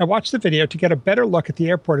 hey, Rick, I watched the video to get a better look at the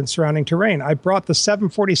airport and surrounding terrain. I brought the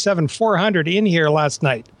 747-400 in here last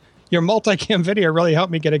night. Your multicam video really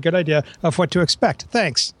helped me get a good idea of what to expect.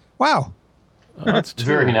 Thanks. Wow. Oh, that's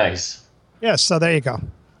very nice. Yes, so there you go.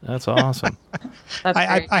 That's awesome.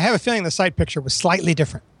 I have a feeling the site picture was slightly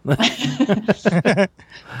different. But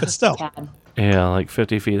still. Yeah, like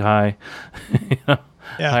 50 feet high.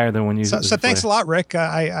 Higher than when you... So thanks a lot, Rick.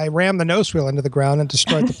 I rammed the nose wheel into the ground and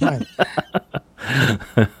destroyed the plane.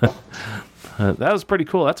 That was pretty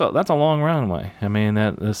cool. That's a long runway. I mean,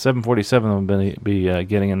 the 747 would be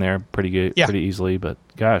getting in there pretty easily, but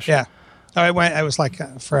gosh. Yeah. Oh, it was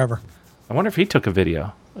like forever. I wonder if he took a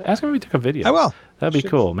video. Ask him if he took a video. I will. That'd be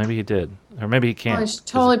cool. Maybe he did. Or maybe he can't. I should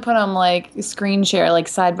totally put them like screen share, like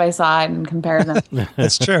side by side and compare them.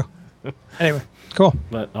 That's true. Anyway, cool.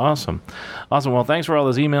 But awesome. Well, thanks for all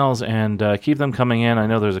those emails, and keep them coming in. I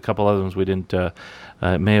know there's a couple other ones we didn't,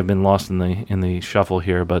 may have been lost in the shuffle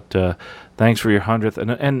here, but thanks for your 100th.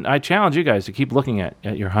 And I challenge you guys to keep looking at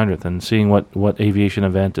your 100th and seeing what aviation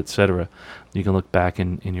event, etc. You can look back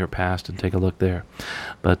in your past and take a look there.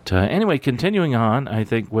 But anyway, continuing on, I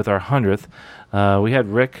think with our 100th, we had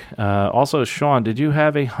Rick. Also, Sean, did you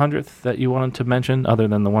have a 100th that you wanted to mention other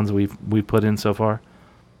than the ones we've put in so far?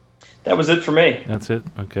 That was it for me. That's it?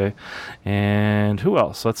 Okay. And who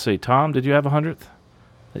else? Let's see. Tom, did you have a 100th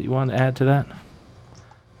that you want to add to that?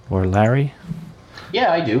 Or Larry?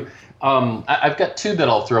 Yeah, I do. I've got two that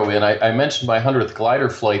I'll throw in. I mentioned my 100th glider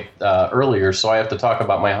flight earlier, so I have to talk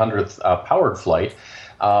about my 100th powered flight.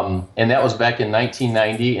 And that was back in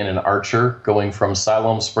 1990 in an Archer going from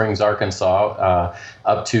Siloam Springs, Arkansas,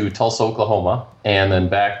 up to Tulsa, Oklahoma, and then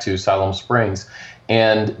back to Siloam Springs.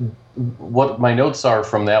 And what my notes are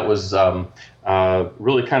from that was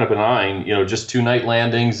really kind of benign, just 2 night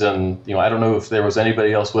landings. And, I don't know if there was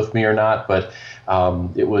anybody else with me or not, but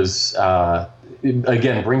it was,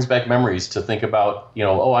 again, brings back memories to think about,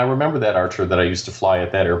 I remember that Archer that I used to fly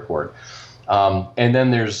at that airport. And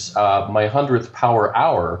then there's my 100th power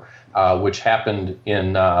hour, which happened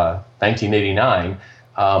in 1989.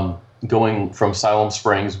 Going from Siloam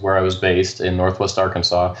Springs, where I was based in northwest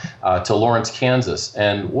Arkansas, to Lawrence, Kansas.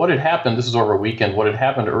 And what had happened, this was over a weekend, what had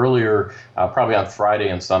happened earlier, probably on Friday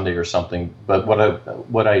and Sunday or something, but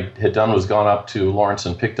what I had done was gone up to Lawrence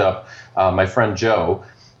and picked up my friend Joe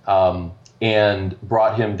and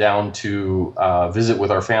brought him down to visit with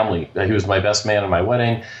our family. He was my best man at my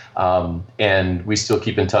wedding, and we still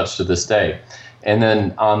keep in touch to this day. And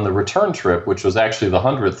then on the return trip, which was actually the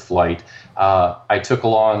 100th flight, I took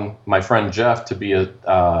along my friend Jeff to be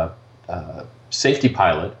a safety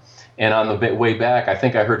pilot. And on the way back, I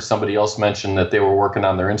think I heard somebody else mention that they were working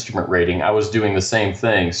on their instrument rating. I was doing the same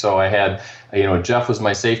thing. So I had, Jeff was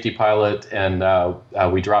my safety pilot, and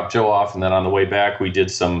we dropped Joe off. And then on the way back, we did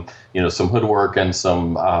some hood work and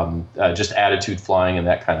some just attitude flying and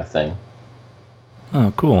that kind of thing.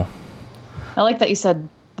 Oh, cool. I like that you said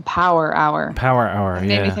the power hour. Power hour, it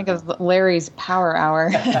made me think of Larry's power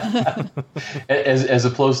hour. as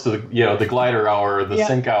opposed to the glider hour or the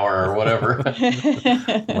sync hour or whatever.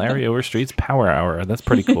 Larry Overstreet's power hour. That's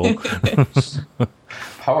pretty cool.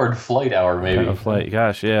 Powered flight hour, maybe. Powered flight,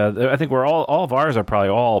 gosh, yeah. I think we're all of ours are probably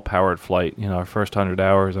all powered flight. Our first 100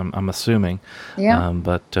 hours, I'm assuming. Yeah.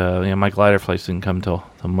 But my glider flights didn't come till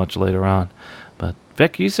much later on. But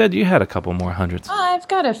Vic, you said you had a couple more 100s. I've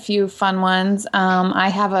got a few fun ones. I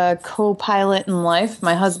have a co-pilot in life,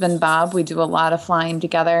 my husband Bob. We do a lot of flying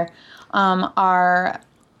together. Our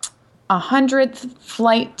 100th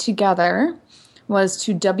flight together was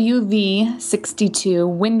to WV62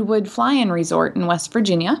 Windwood Fly-In Resort in West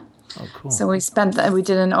Virginia. Oh, cool. So we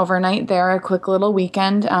did an overnight there, a quick little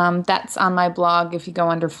weekend. That's on my blog. If you go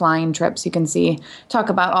under flying trips, you can talk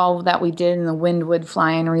about all that we did in the Windwood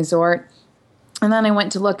Fly-In Resort. And then I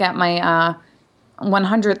went to look at my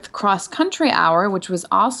 100th cross-country hour, which was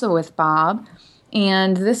also with Bob.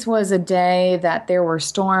 And this was a day that there were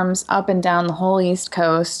storms up and down the whole East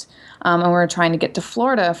Coast, and we were trying to get to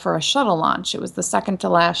Florida for a shuttle launch. It was the second to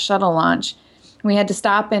last shuttle launch. We had to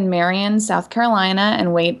stop in Marion, South Carolina,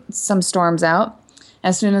 and wait some storms out.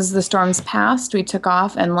 As soon as the storms passed, we took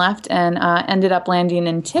off and left and ended up landing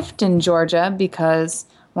in Tifton, Georgia, because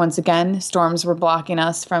once again, storms were blocking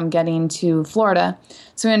us from getting to Florida.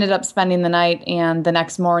 So we ended up spending the night, and the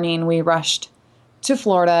next morning we rushed to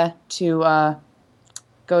Florida to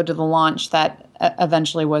go to the launch that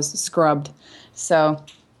eventually was scrubbed. So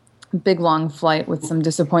big, long flight with some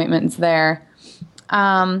disappointments there.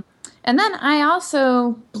 And then I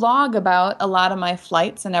also blog about a lot of my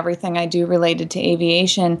flights and everything I do related to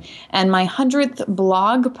aviation. And my 100th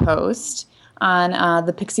blog post on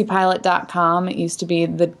thepixiepilot.com, it used to be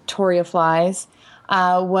the Toria Flies,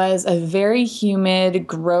 was a very humid,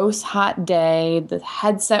 gross, hot day. The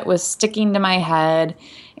headset was sticking to my head,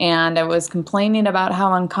 and I was complaining about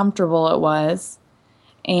how uncomfortable it was.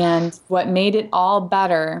 And what made it all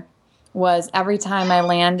better was every time I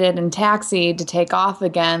landed and taxied to take off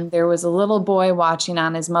again, there was a little boy watching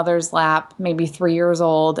on his mother's lap, maybe 3 years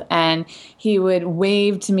old, and he would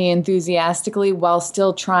wave to me enthusiastically while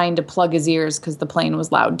still trying to plug his ears because the plane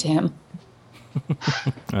was loud to him.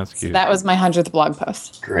 That's cute. So that was my 100th blog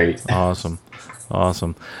post. Great. Awesome.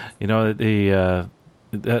 You know, the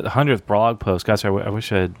 100th blog post, gosh, I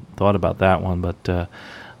wish I had thought about that one, but I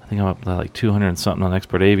think I'm up to like 200 and something on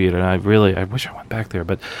Expert Aviator, and I wish I went back there.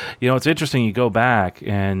 But you know, it's interesting. You go back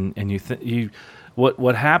and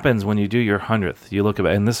what happens when you do your 100th? You look at,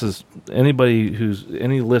 and this is any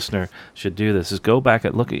listener should do this, is go back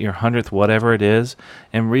and look at your 100th, whatever it is,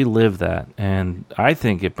 and relive that. And I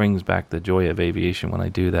think it brings back the joy of aviation when I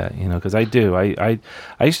do that. You know, because I do. I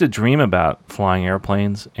used to dream about flying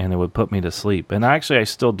airplanes, and it would put me to sleep. And actually, I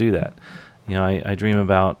still do that. You know, I dream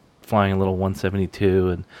about flying a little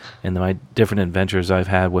 172 and my different adventures I've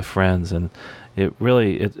had with friends, and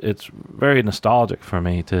it's very nostalgic for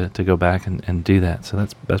me to go back and do that. So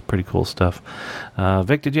that's pretty cool stuff.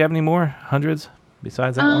 Vic, did you have any more hundreds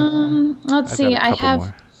besides that one? Let's see. I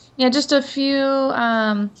have just a few.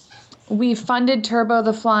 We funded Turbo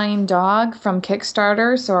the Flying Dog from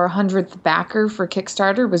Kickstarter, so our 100th backer for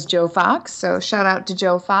Kickstarter was Joe Fox. So shout out to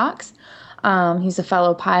Joe Fox. He's a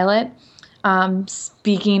fellow pilot.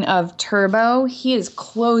 Speaking of Turbo, he is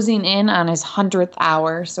closing in on his 100th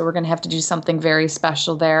hour, so we're going to have to do something very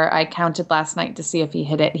special there. I counted last night to see if he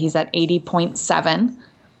hit it. He's at 80.7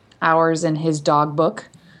 hours in his dog book.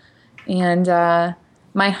 And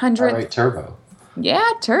my 100th... All right, Turbo. Yeah,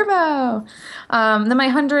 Turbo. Then my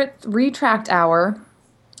 100th retract hour.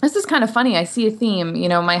 This is kind of funny. I see a theme. You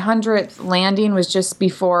know, my 100th landing was just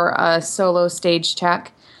before a solo stage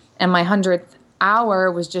check, and my 100th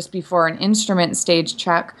hour was just before an instrument stage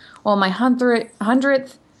check. Well, my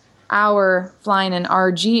 100th hour flying an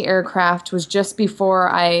RG aircraft was just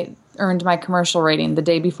before I earned my commercial rating, the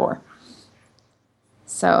day before.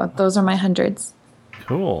 So those are my 100s.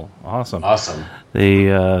 Cool. Awesome.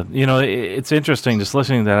 It's interesting just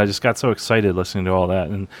listening to that. I just got so excited listening to all that.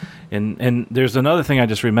 And there's another thing I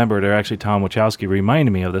just remembered, or actually Tom Wachowski reminded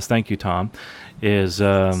me of this. Thank you, Tom. Is,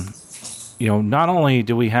 not only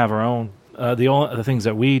do we have our own the things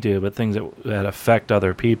that we do, but things that affect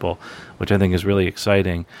other people, which I think is really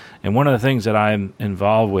exciting. And one of the things that I'm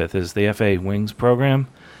involved with is the FAA Wings program.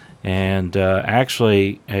 And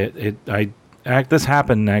actually, this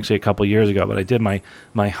happened actually a couple years ago, but I did my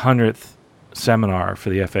 100th seminar for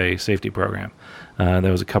the FAA safety program. That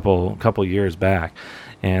was a couple years back.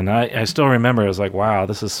 And I still remember, I was like, wow,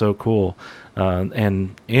 this is so cool.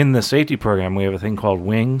 And in the safety program, we have a thing called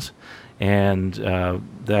Wings. And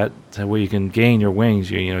that's where you can gain your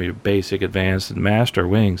wings, your basic, advanced, and master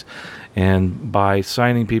wings. And by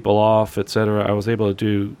signing people off, etc., I was able to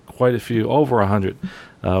do quite a few, over 100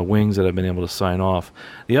 wings that I've been able to sign off.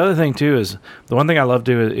 The other thing, too, is the one thing I love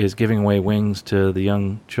doing is giving away wings to the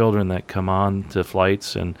young children that come on to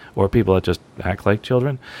flights, or people that just act like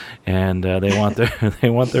children, and they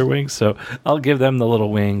want their wings. So I'll give them the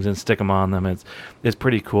little wings and stick them on them. It's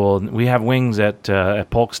pretty cool. We have wings at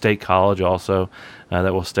Polk State College also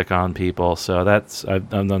that will stick on people. So I've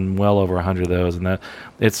done well over 100 of those, and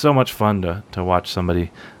it's so much fun to watch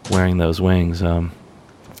somebody wearing those wings.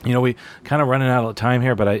 We kind of running out of time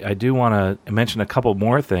here, but I do want to mention a couple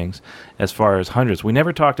more things as far as hundreds. We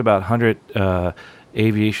never talked about 100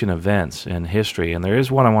 aviation events in history, and there is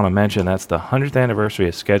one I want to mention. That's the 100th anniversary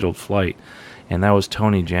of Scheduled Flight, and that was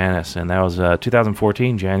Tony Jannus, and that was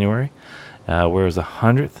 2014, January, where it was the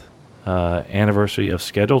 100th anniversary of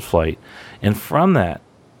Scheduled Flight. And from that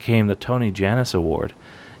came the Tony Jannus Award.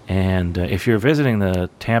 And if you're visiting the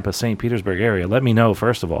Tampa, St. Petersburg area, let me know,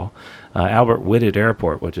 first of all. Albert Whitted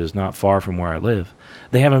Airport, which is not far from where I live,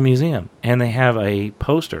 they have a museum, and they have a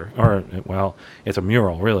poster, or, well, it's a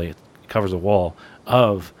mural, really. It covers a wall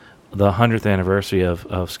of the 100th anniversary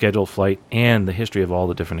of scheduled flight and the history of all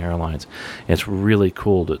the different airlines. It's really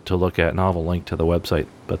cool to look at, and I'll have a link to the website.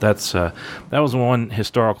 But that was one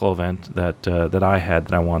historical event that I had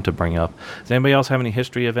that I wanted to bring up. Does anybody else have any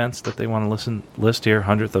history events that they want to list here?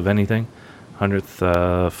 100th of anything?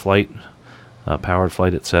 100th flight, powered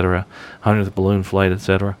flight, etc. 100th balloon flight,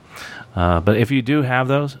 etc. But if you do have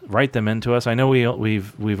those, write them into us. I know we're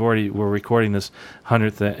recording this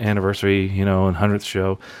 100th anniversary, and 100th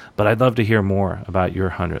show, but I'd love to hear more about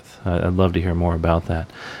your 100th. I'd love to hear more about that.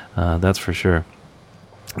 That's for sure.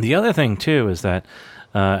 The other thing too is that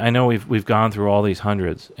I know we've gone through all these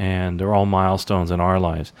hundreds, and they're all milestones in our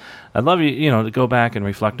lives. I'd love you to go back and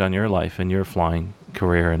reflect on your life and your flying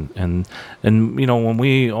career, and when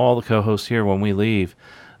we, all the co-hosts here, when we leave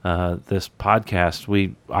this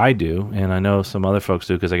podcast, I do, and I know some other folks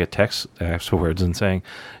do, because I get texts afterwards and saying,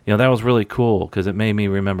 that was really cool because it made me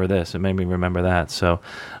remember this, it made me remember that. So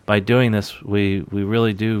by doing this, we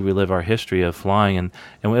really do relive our history of flying, and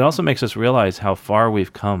it also makes us realize how far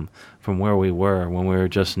we've come from where we were when we were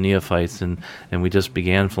just neophytes and we just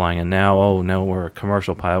began flying, and now we're a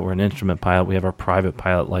commercial pilot, we're an instrument pilot, we have our private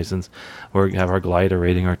pilot license, we have our glider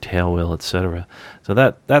rating, our tail wheel, etc. So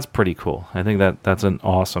that's pretty cool. I think that's an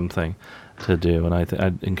awesome thing to do, and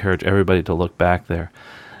I'd encourage everybody to look back there.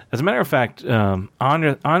 As a matter of fact, on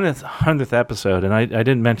this 100th episode, and I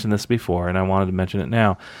didn't mention this before, and I wanted to mention it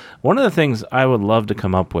now, one of the things I would love to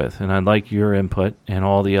come up with, and I'd like your input and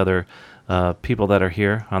all the other people that are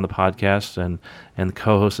here on the podcast and the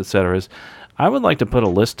co-hosts, etc., is I would like to put a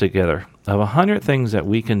list together of 100 things that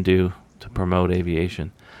we can do to promote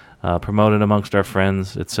aviation, promote it amongst our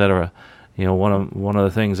friends, etc. One of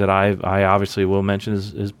the things that I obviously will mention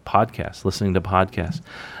is podcasts, listening to podcasts.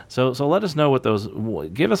 So let us know what those.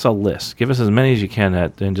 Give us a list. Give us as many as you can,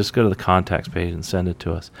 and just go to the contacts page and send it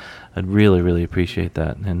to us. I'd really, really appreciate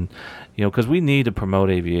that. And because we need to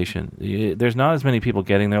promote aviation. There's not as many people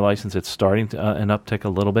getting their license. It's starting to an uptick a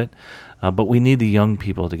little bit, but we need the young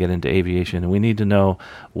people to get into aviation, and we need to know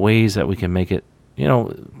ways that we can make it,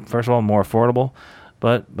 first of all, more affordable,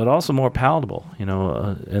 but also more palatable,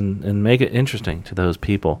 and make it interesting to those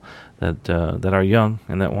people that are young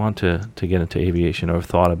and that want to get into aviation or have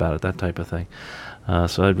thought about it, that type of thing.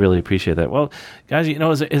 So I'd really appreciate that. Well, guys,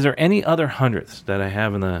 is there any other 100ths that I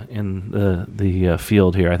have in the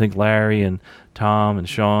field here? I think Larry and Tom and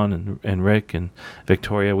Sean and Rick and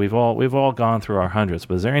Victoria, we've all gone through our 100ths.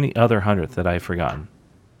 But is there any other 100th that I've forgotten?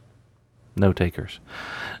 No takers.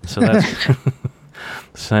 So that's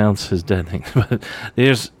sounds is deadening. But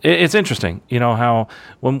it's interesting, how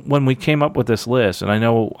when we came up with this list, and I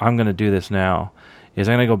know I'm going to do this now, is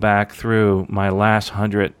I'm going to go back through my last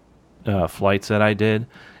 100 flights that I did,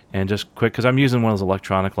 and just quick, because I'm using one of those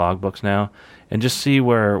electronic logbooks now, and just see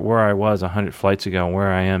where I was 100 flights ago and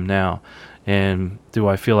where I am now. And do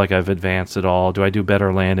I feel like I've advanced at all? Do I do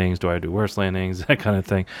better landings? Do I do worse landings? That kind of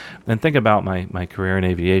thing. And think about my career in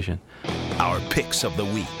aviation. Our picks of the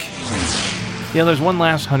week. There's one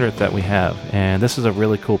last 100th that we have, and this is a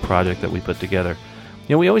really cool project that we put together.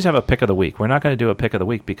 We always have a pick of the week. We're not going to do a pick of the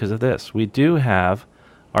week because of this. We do have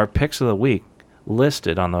our picks of the week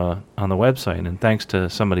listed on the website, and thanks to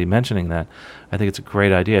somebody mentioning that, I think it's a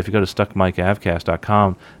great idea. If you go to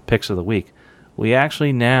stuckmikeavcast.com, picks of the week, we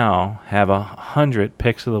actually now have 100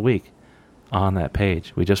 picks of the week on that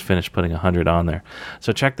page. We just finished putting 100 on there,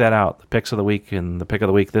 so check that out. The picks of the week, and the pick of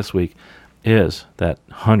the week this week is that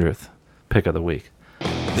 100th pick of the week.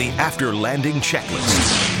 The after landing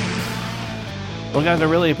checklist. Well, guys, I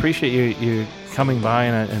really appreciate you coming by,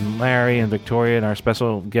 and Larry and Victoria and our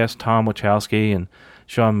special guest Tom Wachowski and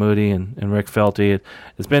Sean Moody and Rick Felty.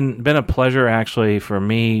 It's been a pleasure actually for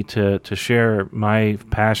me to share my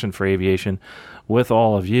passion for aviation with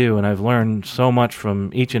all of you, and I've learned so much from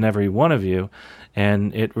each and every one of you.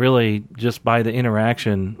 And it really, just by the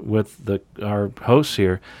interaction with our hosts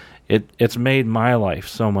here, it's made my life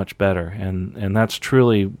so much better, and that's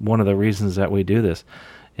truly one of the reasons that we do this,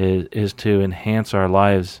 is to enhance our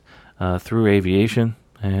lives through aviation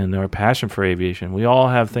and our passion for aviation. We all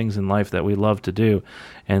have things in life that we love to do,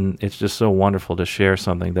 and it's just so wonderful to share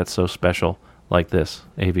something that's so special like this,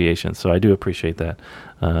 aviation. So I do appreciate that,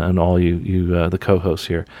 and all you the co-hosts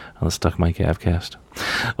here on the Stuck Mike Avcast.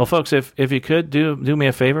 Well, folks, if you could do me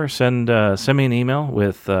a favor, send me an email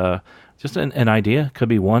with just an idea. It could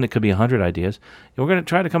be one, it could be 100 ideas. And we're going to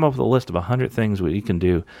try to come up with a list of 100 things we can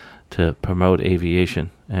do to promote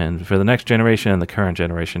aviation, and for the next generation and the current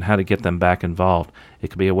generation, how to get them back involved. It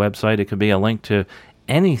could be a website, it could be a link to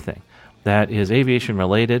anything that is aviation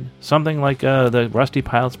related, something like the Rusty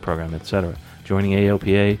Pilots program, etc. Joining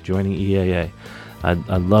AOPA, joining EAA. I'd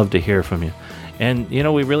love to hear from you. And,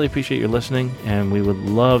 we really appreciate your listening, and we would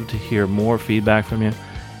love to hear more feedback from you.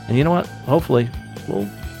 And you know what? Hopefully,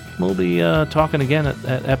 we'll be talking again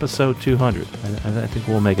at episode 200. I think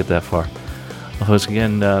we'll make it that far. Well, folks,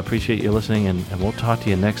 again, appreciate you listening, and we'll talk to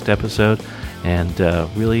you next episode. And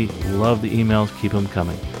really love the emails. Keep them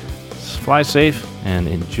coming. Fly safe and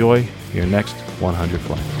enjoy your next 100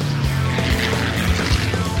 flights.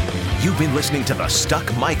 You've been listening to the Stuck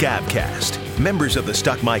Mic Avcast. Members of the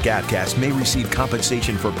Stuck Mic Avcast may receive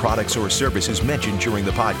compensation for products or services mentioned during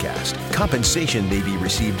the podcast. Compensation may be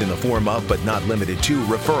received in the form of, but not limited to,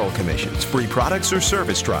 referral commissions, free products, or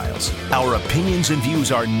service trials. Our opinions and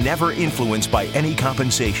views are never influenced by any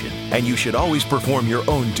compensation, and you should always perform your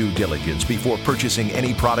own due diligence before purchasing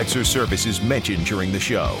any products or services mentioned during the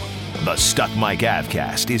show. The Stuck Mic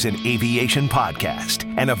Avcast is an aviation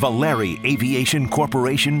podcast and a Valeri Aviation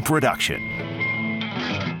Corporation production.